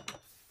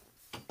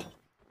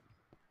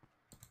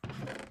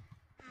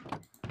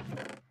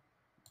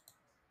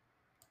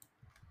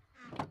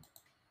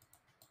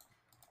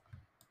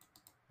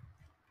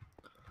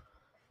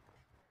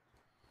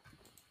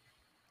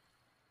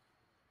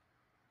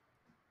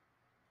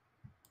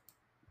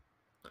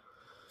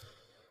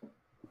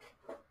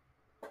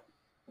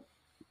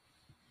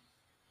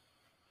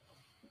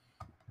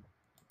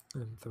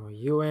 And throw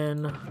you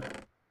in.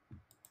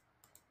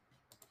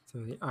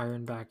 Throw the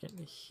iron back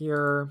in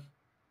here.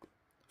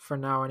 For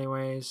now,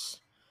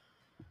 anyways.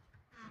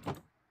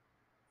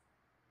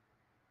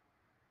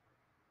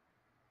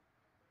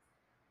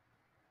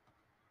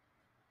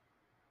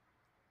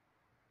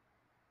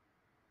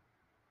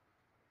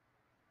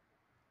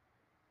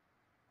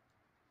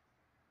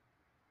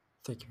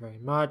 Thank you very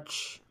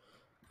much.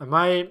 I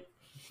might...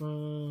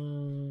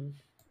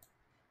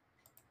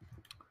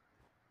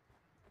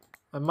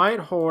 I might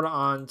hold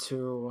on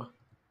to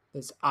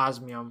this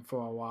osmium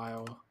for a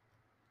while.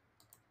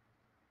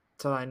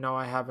 Till I know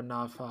I have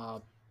enough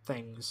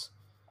things.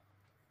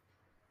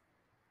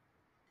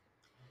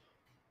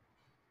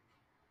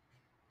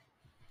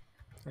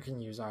 I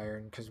can use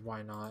iron, because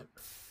why not?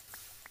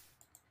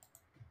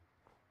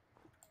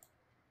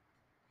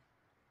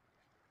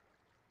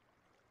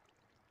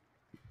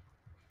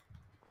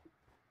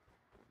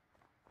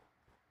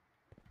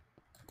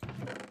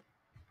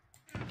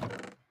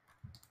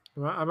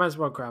 I might as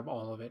well grab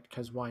all of it,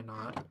 because why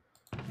not?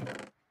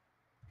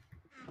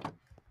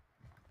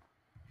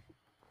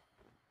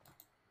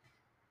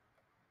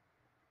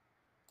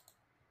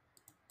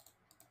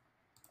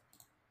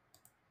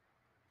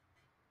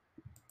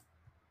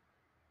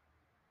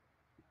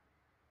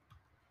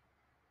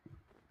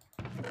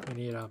 I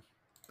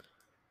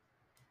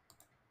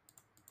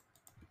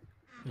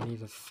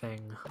need a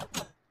thing.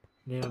 I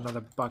need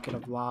another bucket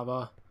of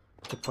lava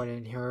to put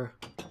in here,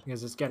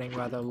 because it's getting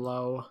rather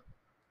low.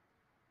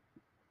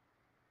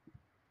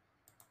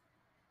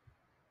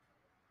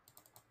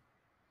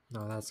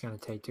 No, that's going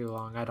to take too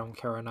long. I don't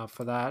care enough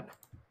for that.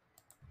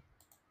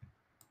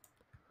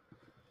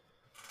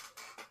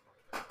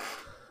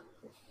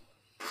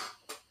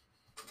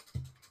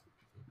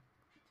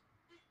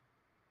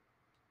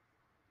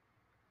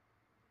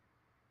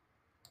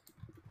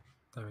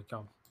 There we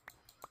go.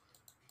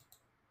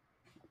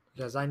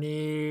 Because I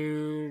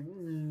need...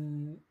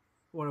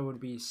 what it would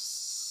be?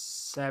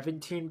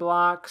 17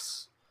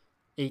 blocks?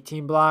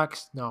 18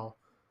 blocks? No.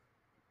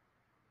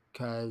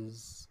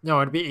 Because... no,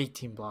 it'd be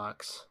 18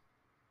 blocks.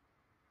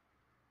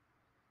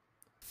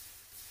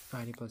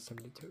 90 plus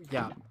 72.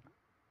 Yeah.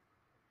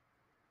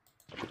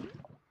 I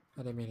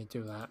didn't mean to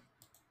do that.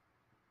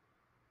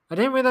 I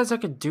didn't realize I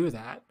could do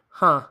that.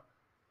 Huh.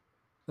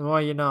 The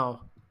more you know.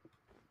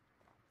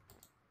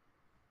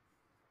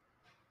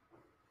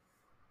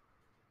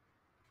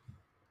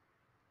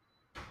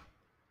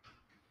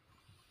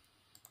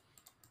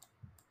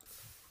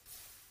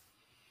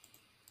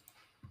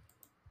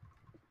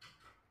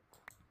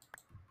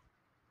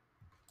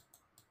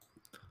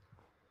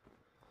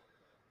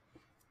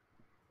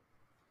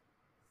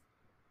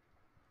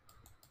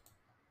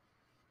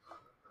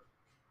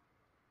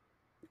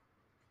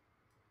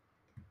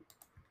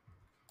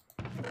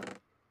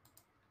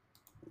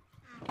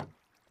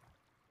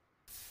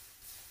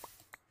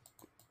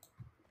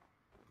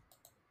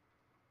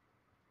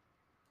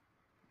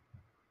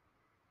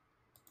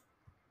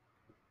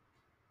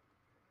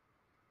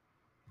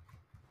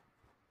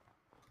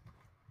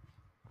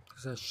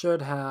 Because I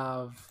should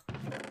have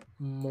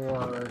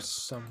more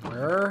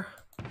somewhere.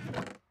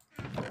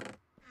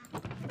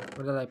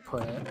 Where did I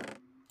put it?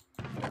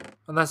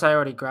 Unless I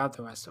already grabbed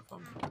the rest of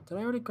them. Did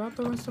I already grab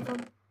the rest of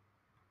them?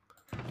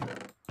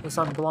 Guess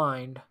I'm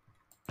blind.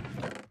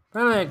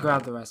 Apparently I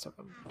grabbed the rest of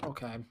them.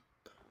 Okay.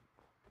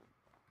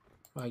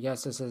 Well, I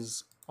guess this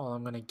is all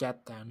I'm going to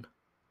get then.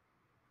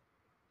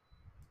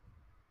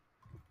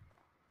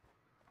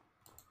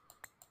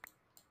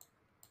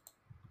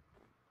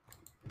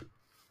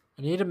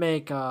 I need to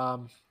make... Did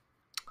I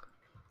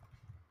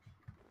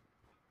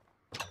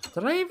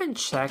even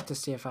check to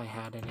see if I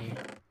had any?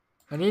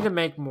 I need to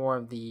make more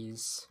of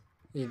these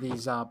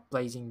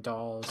blazing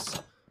dolls.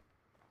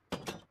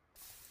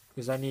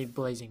 Because I need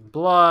blazing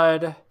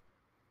blood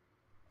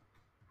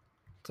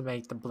to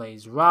make the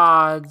blaze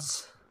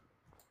rods.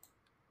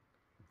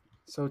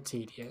 So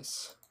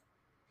tedious.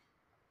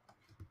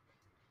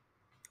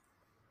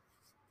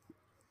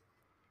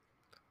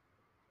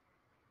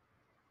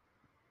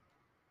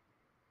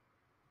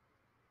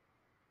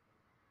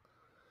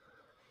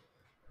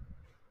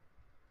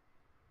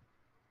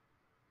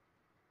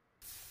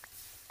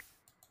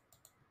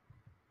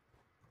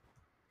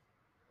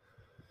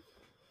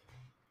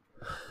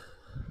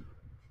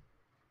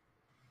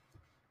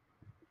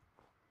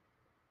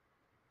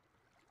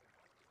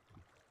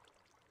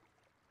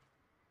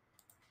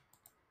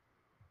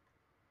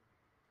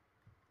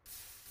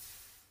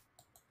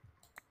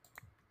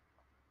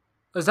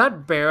 Is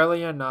that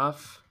barely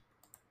enough?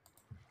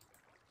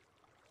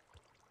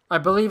 I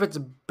believe it's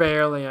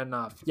barely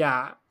enough.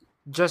 Yeah,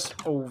 just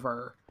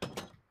over.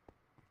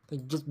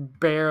 Like, just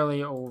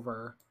barely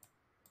over.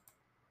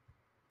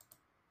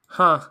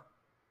 Huh.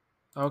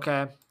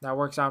 Okay, that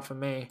works out for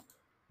me.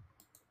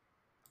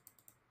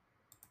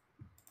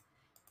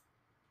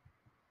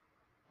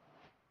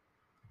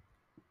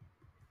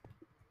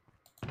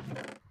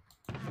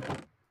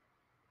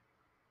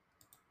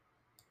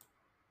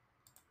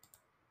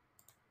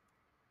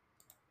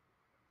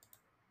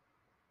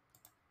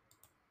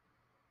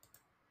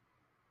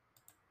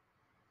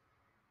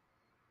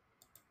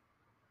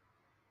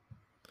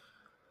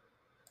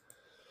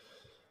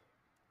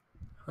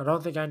 I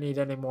don't think I need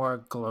any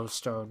more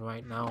glowstone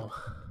right now.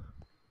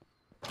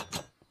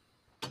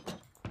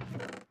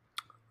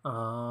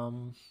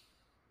 Throw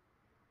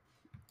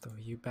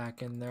you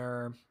back in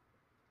there.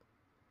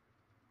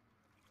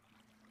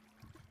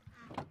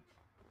 So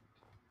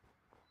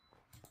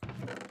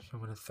I'm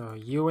gonna throw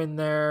you in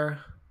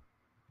there.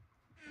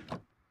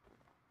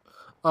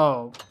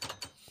 Oh,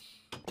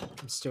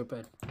 I'm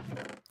stupid.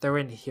 They're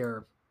in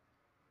here.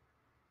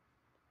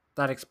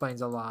 That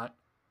explains a lot.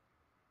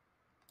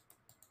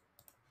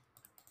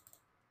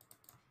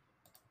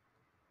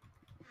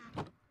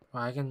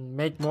 Well, I can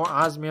make more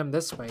osmium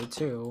this way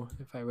too,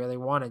 if I really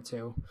wanted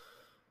to.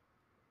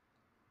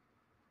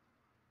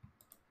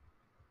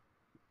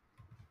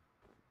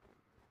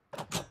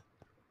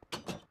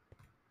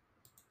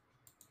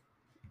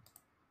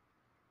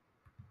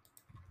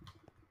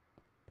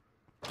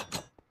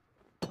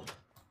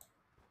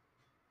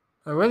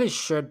 I really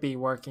should be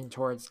working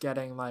towards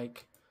getting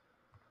like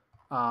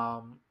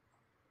all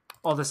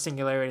the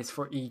singularities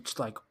for each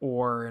like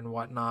ore and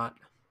whatnot.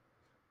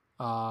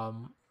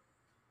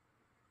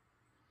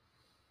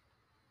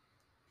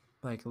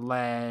 Like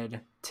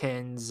lead,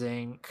 tin,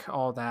 zinc,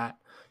 all that.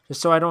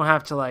 Just so I don't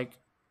have to like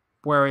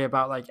worry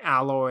about like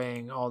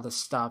alloying all the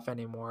stuff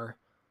anymore.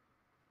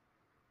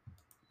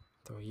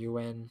 Throw you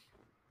in.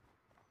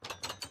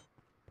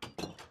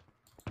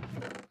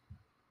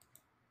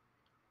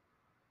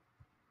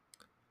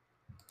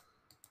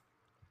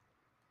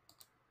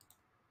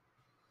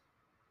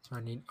 So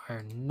I need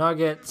iron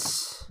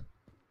nuggets.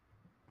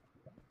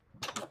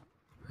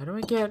 How do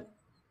I get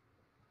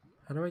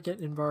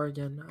Invar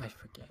again? I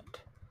forget.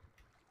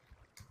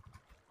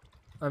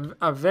 I'm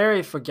a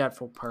very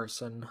forgetful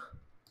person.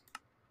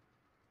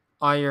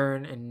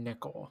 Iron and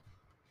nickel.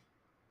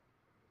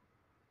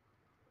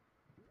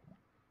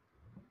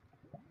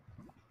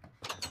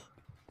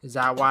 Is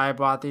that why I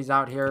bought these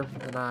out here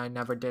and I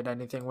never did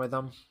anything with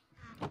them?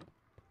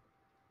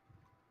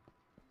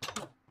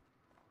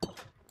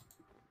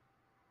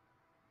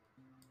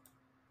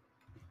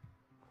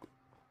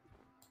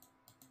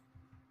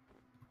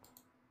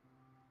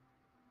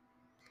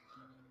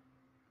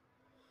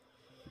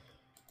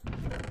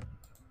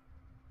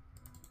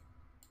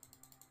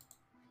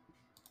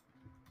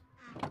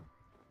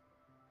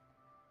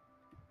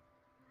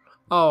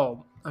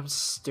 Oh, I'm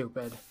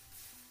stupid.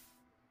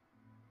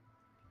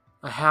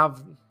 I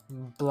have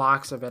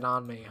blocks of it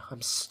on me.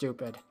 I'm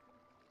stupid.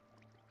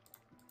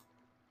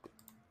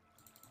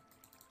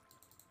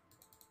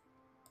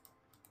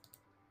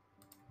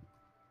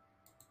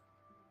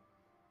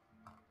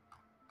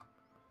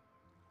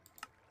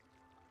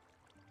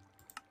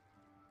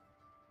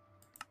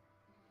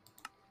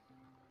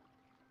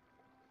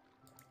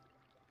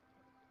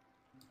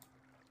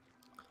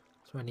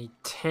 So I need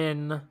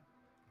tin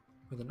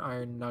with an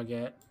iron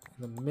nugget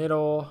in the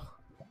middle.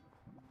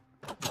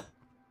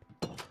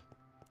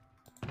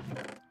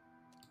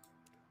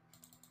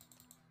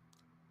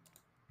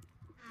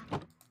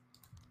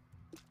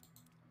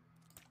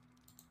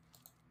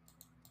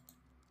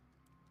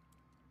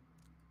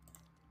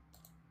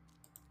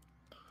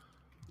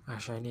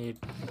 Actually, I need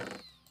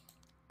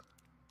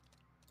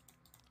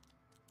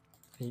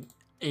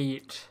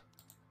 8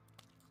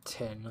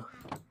 tin.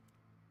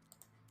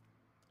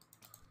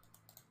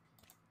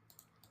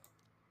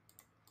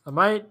 I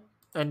might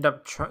end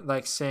up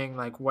like saying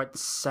like what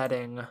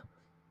setting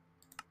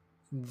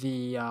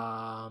the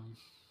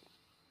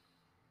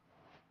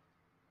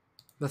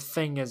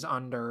thing is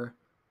under.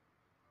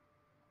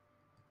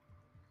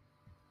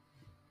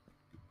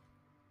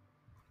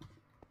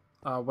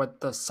 What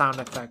the sound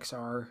effects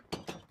are,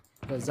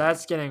 because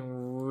that's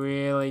getting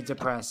really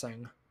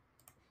depressing.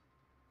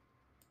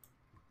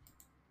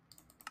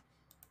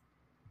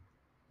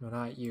 No,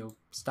 not you.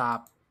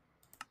 Stop.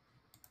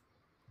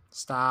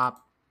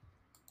 Stop.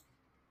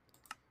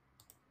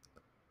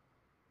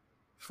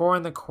 4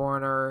 in the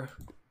corner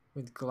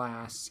with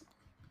glass.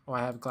 Oh, I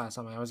have glass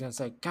on me. I was gonna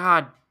say,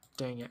 God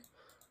dang it.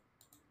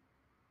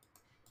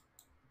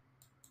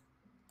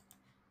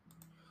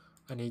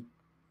 I need.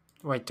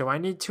 Wait, do I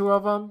need 2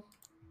 of them?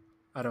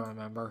 I don't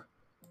remember.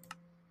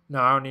 No,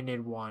 I only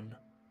need 1.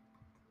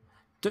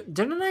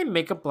 Didn't I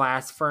make a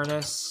blast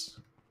furnace?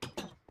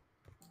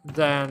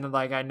 Then,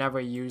 like, I never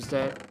used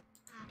it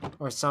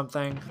or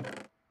something.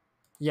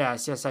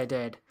 Yes, I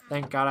did.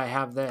 Thank God I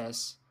have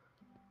this.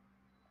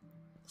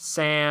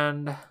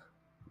 Sand.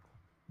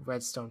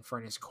 Redstone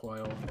furnace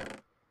coil.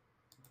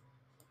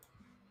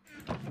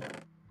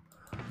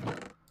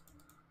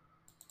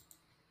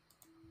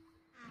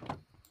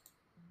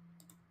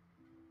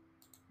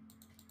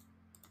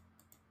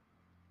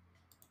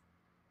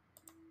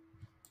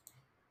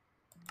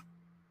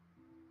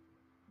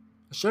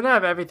 I should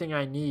have everything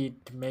I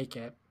need to make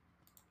it.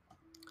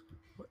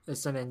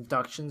 It's an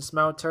induction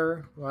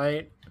smelter,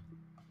 right?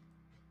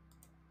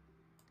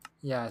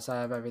 Yes, I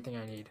have everything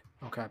I need.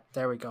 Okay,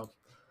 there we go.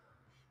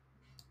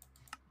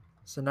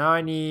 So now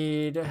I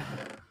need...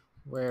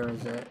 Where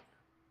is it?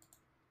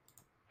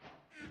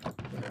 There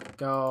we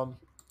go.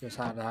 Just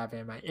had to have it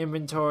in my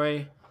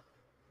inventory.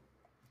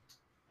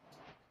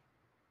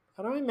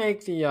 How do I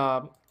make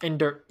the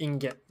ender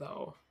ingot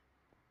though?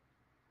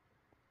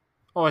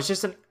 Oh, it's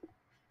just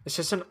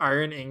an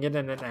iron ingot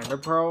and an ender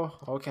pearl.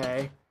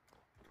 Okay.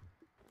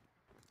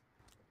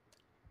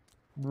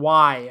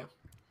 Why?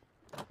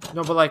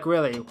 No, but like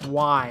really,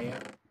 why?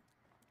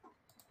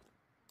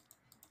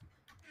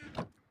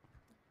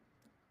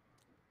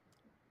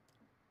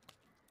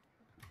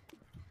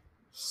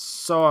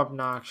 So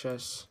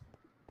obnoxious.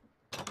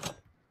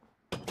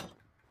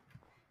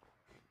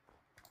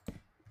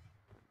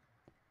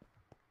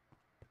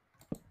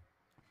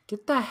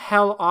 Get the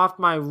hell off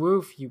my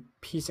roof, you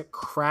piece of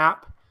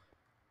crap.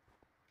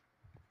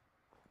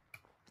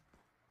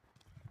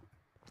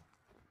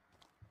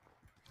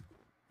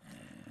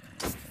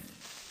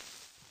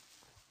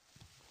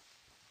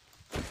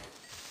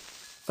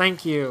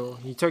 Thank you.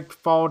 You took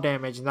fall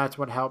damage, and that's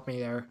what helped me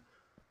there.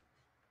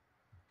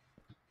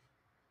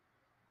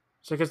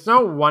 It's like, it's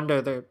no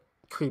wonder the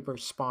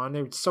creepers spawn.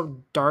 It's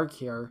so dark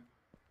here.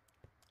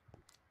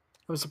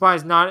 I'm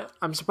surprised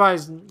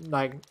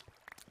like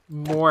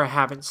more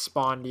haven't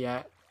spawned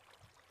yet.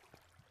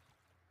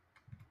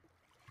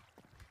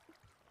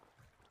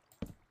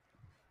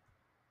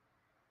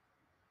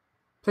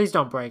 Please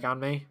don't break on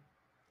me.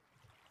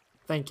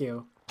 Thank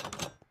you.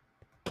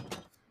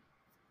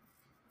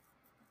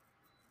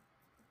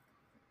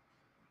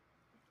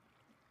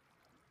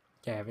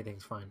 Yeah,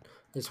 everything's fine.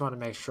 Just want to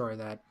make sure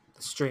that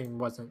the stream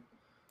wasn't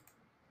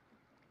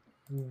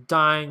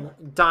dying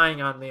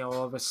on me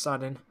all of a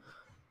sudden.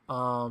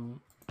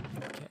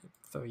 Okay,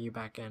 throw you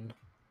back in.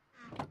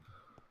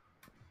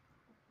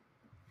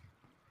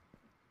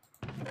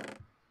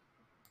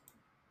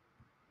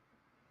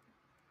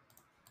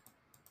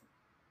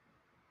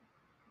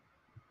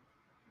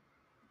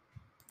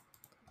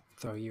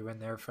 Throw you in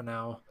there for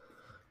now.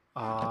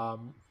 I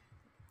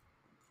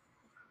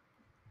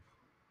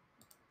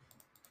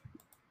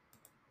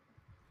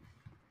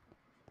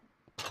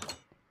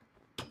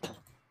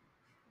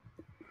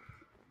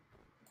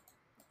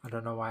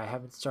don't know why I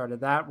haven't started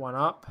that one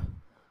up.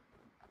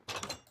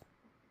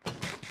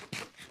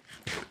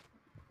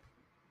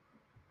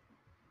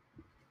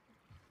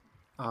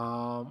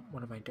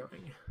 What am I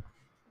doing?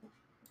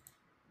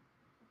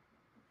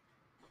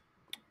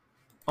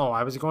 Oh,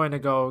 I was going to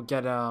go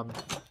get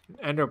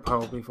ender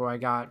pearl before I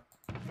got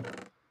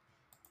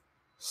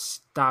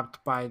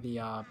stopped by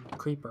the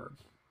creeper.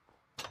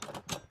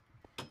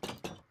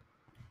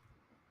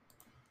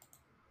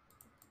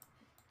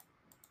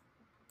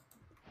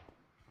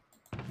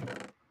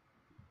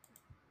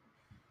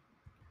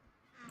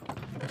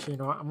 Actually, you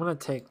know what? I'm gonna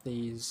take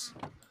these.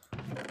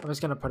 I'm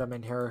just gonna put them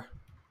in here.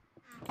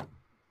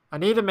 I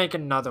need to make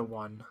another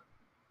one.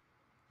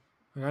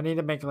 Like, I need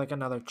to make like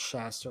another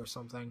chest or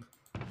something.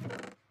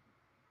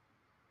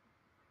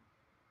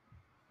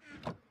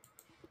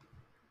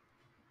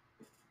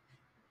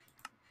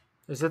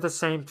 Is it the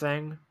same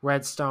thing?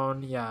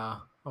 Redstone, yeah.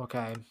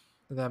 Okay.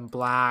 And then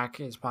black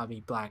is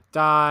probably black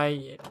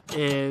dye. It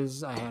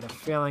is. I had a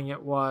feeling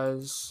it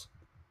was.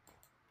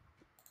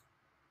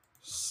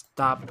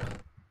 Stop.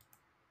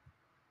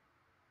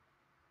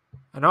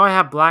 I know I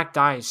have black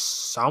dye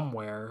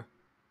somewhere.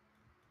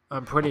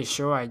 I'm pretty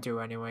sure I do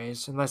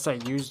anyways, unless I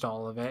used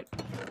all of it.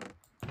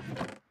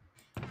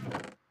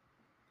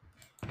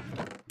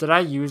 Did I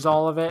use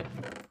all of it?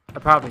 I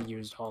probably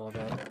used all of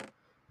it.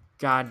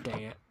 God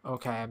dang it.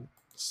 Okay,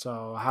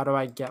 so how do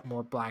I get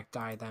more black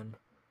dye then?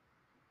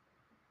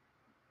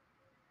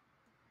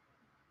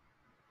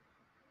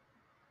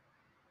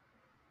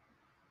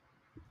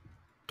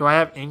 Do I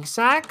have ink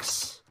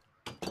sacs?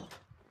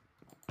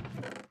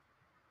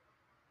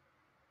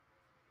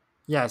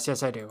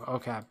 Yes, I do.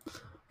 Okay. I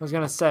was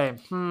gonna say,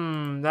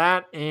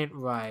 that ain't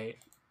right.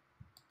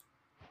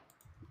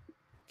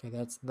 Okay,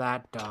 that's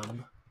that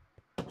done.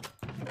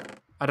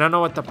 I don't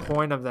know what the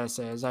point of this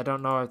is. I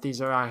don't know if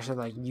these are actually,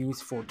 like,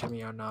 useful to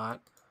me or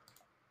not.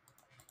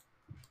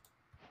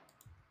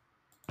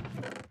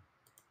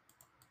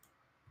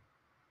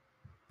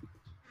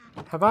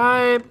 Have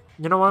I...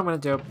 You know what I'm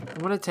going to do? I'm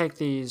going to take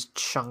these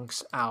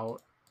chunks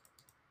out.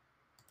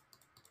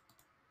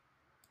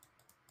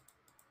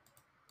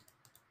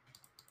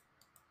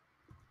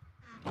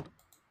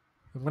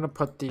 I'm going to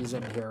put these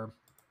in here.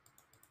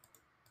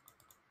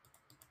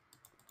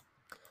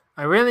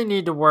 I really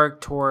need to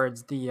work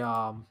towards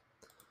the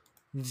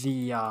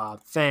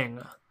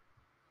thing.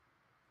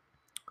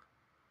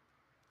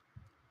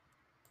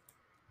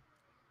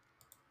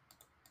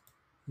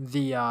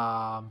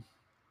 The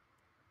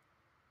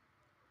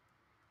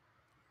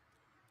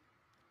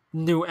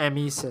new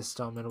ME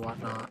system and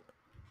whatnot.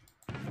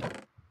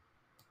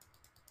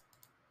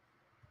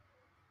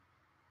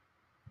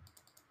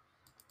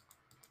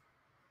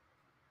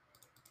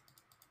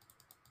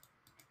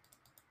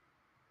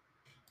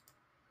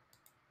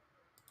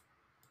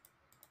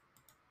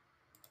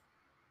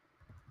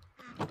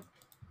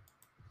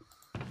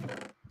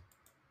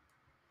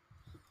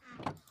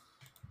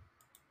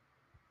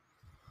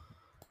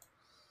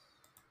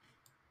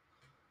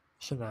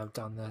 Shouldn't have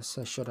done this.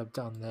 I should have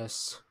done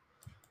this.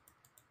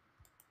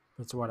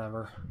 It's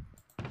whatever.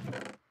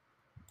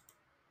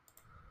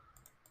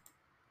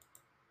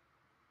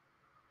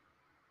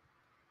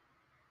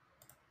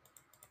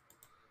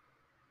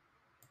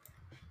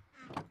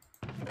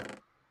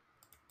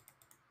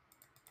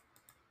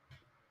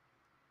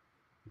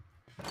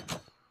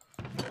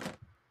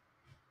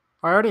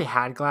 I already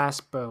had glass.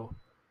 Boo.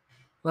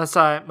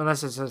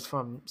 Unless it's just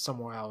from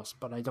somewhere else,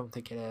 but I don't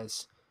think it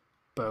is.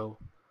 Boo.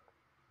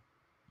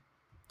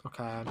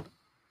 Okay.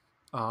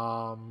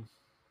 Um.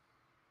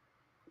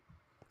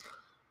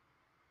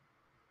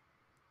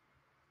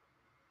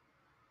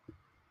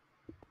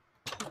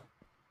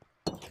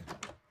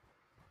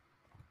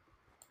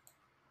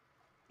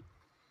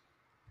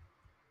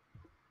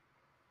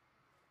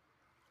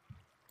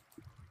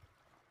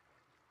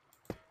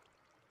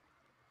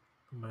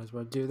 Might as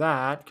well do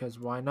that, because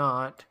why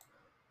not?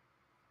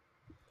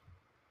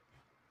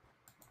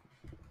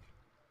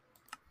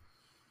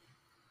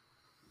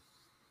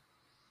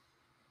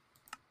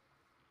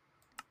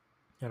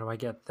 How do I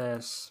get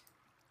this?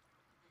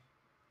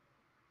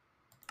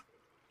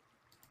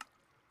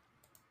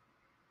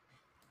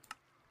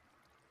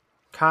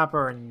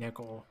 Copper and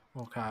nickel.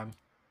 Okay.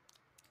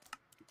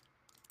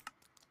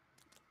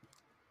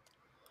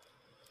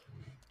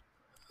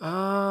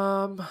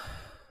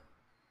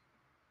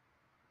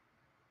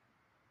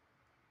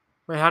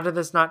 Wait, how did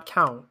this not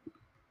count?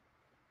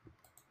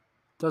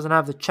 Doesn't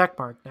have the check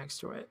mark next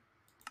to it.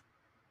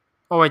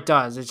 Oh, it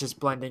does. It's just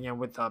blending in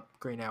with the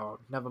green arrow.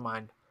 Never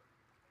mind.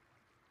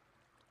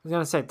 I was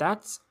gonna say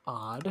that's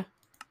odd,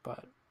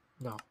 but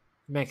no,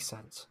 makes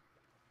sense.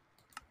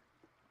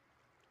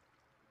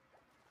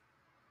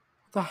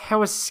 What the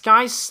hell is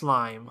sky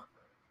slime?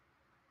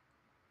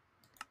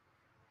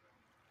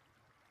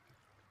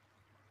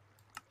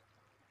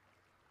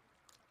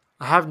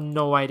 I have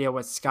no idea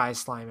what sky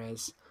slime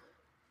is.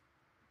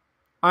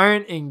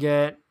 Iron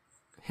ingot,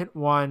 hit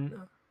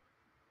 1.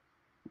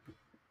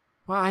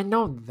 Well, I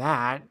know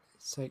that.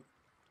 It's like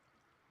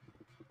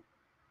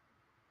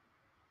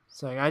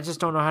I just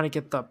don't know how to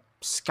get the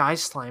sky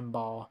slime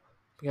ball,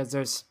 because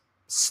there's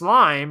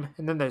slime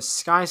and then there's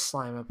sky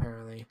slime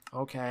apparently.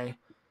 Okay.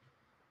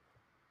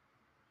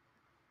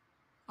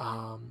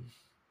 Okay.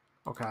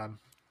 I'm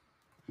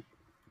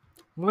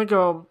gonna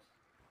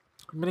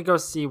go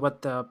see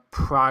what the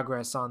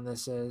progress on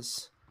this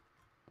is,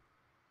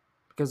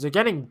 because they're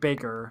getting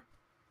bigger.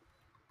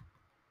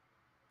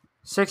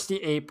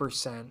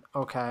 68%.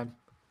 Okay.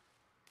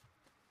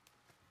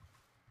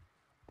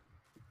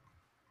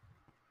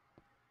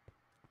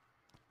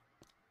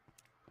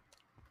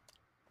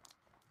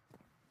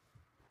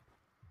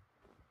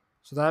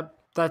 So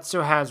that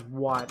still has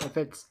what? If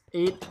it's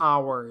 8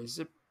 hours,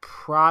 it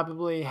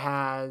probably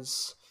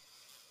has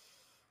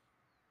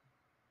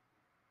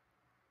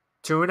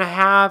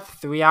 2.5,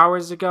 3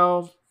 hours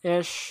ago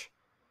ish.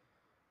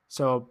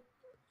 So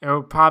it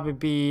will probably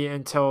be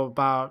until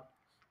about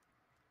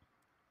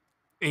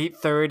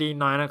 8:30,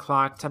 9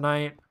 o'clock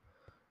tonight,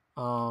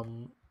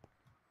 until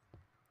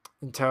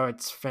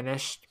it's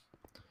finished.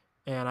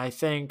 And I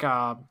think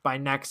by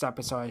next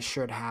episode I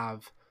should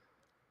have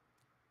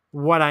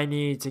what I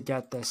need to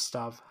get this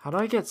stuff. How do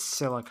I get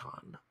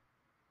silicon?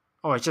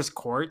 Oh, it's just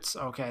quartz?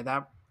 Okay,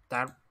 that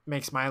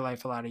makes my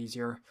life a lot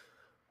easier.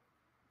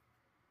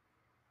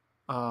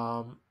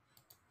 But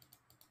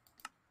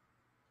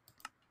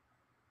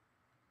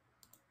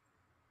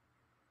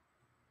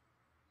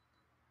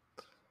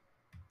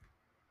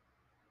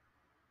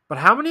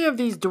how many of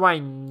these do I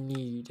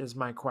need is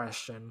my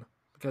question.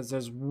 Because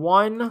there's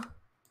one.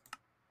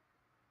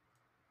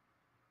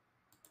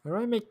 Where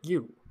do I make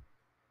you?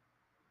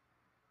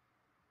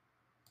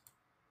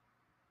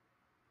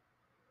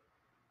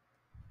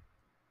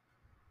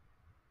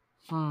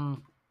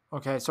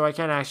 Okay, so I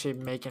can't actually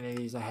make any of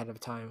these ahead of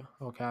time.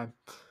 Okay.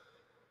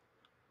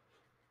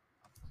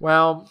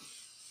 Well,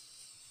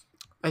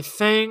 I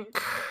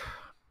think.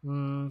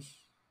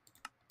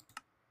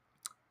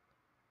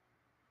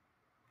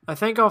 I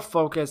think I'll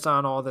focus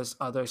on all this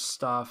other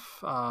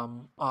stuff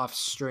off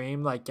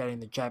stream, like getting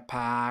the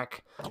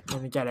jetpack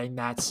and getting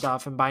that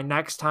stuff. And by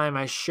next time,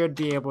 I should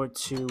be able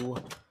to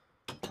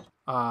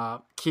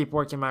keep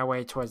working my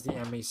way towards the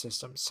ME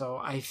system. So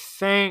I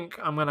think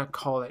I'm going to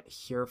call it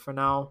here for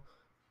now,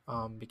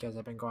 because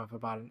I've been going for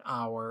about an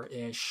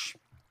hour-ish.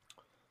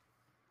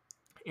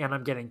 And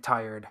I'm getting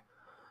tired.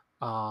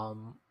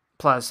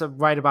 Plus,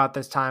 right about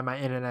this time, my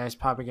internet is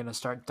probably going to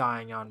start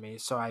dying on me.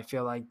 So I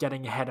feel like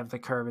getting ahead of the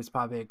curve is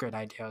probably a good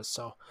idea.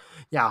 So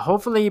yeah,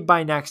 hopefully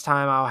by next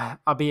time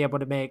I'll be able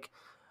to make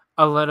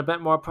a little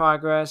bit more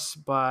progress.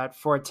 But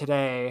for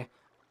today,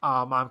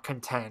 I'm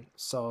content.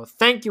 So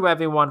thank you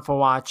everyone for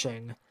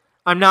watching.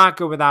 I'm not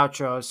good with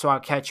outros, so I'll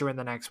catch you in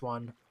the next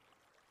one.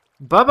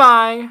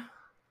 Bye-bye.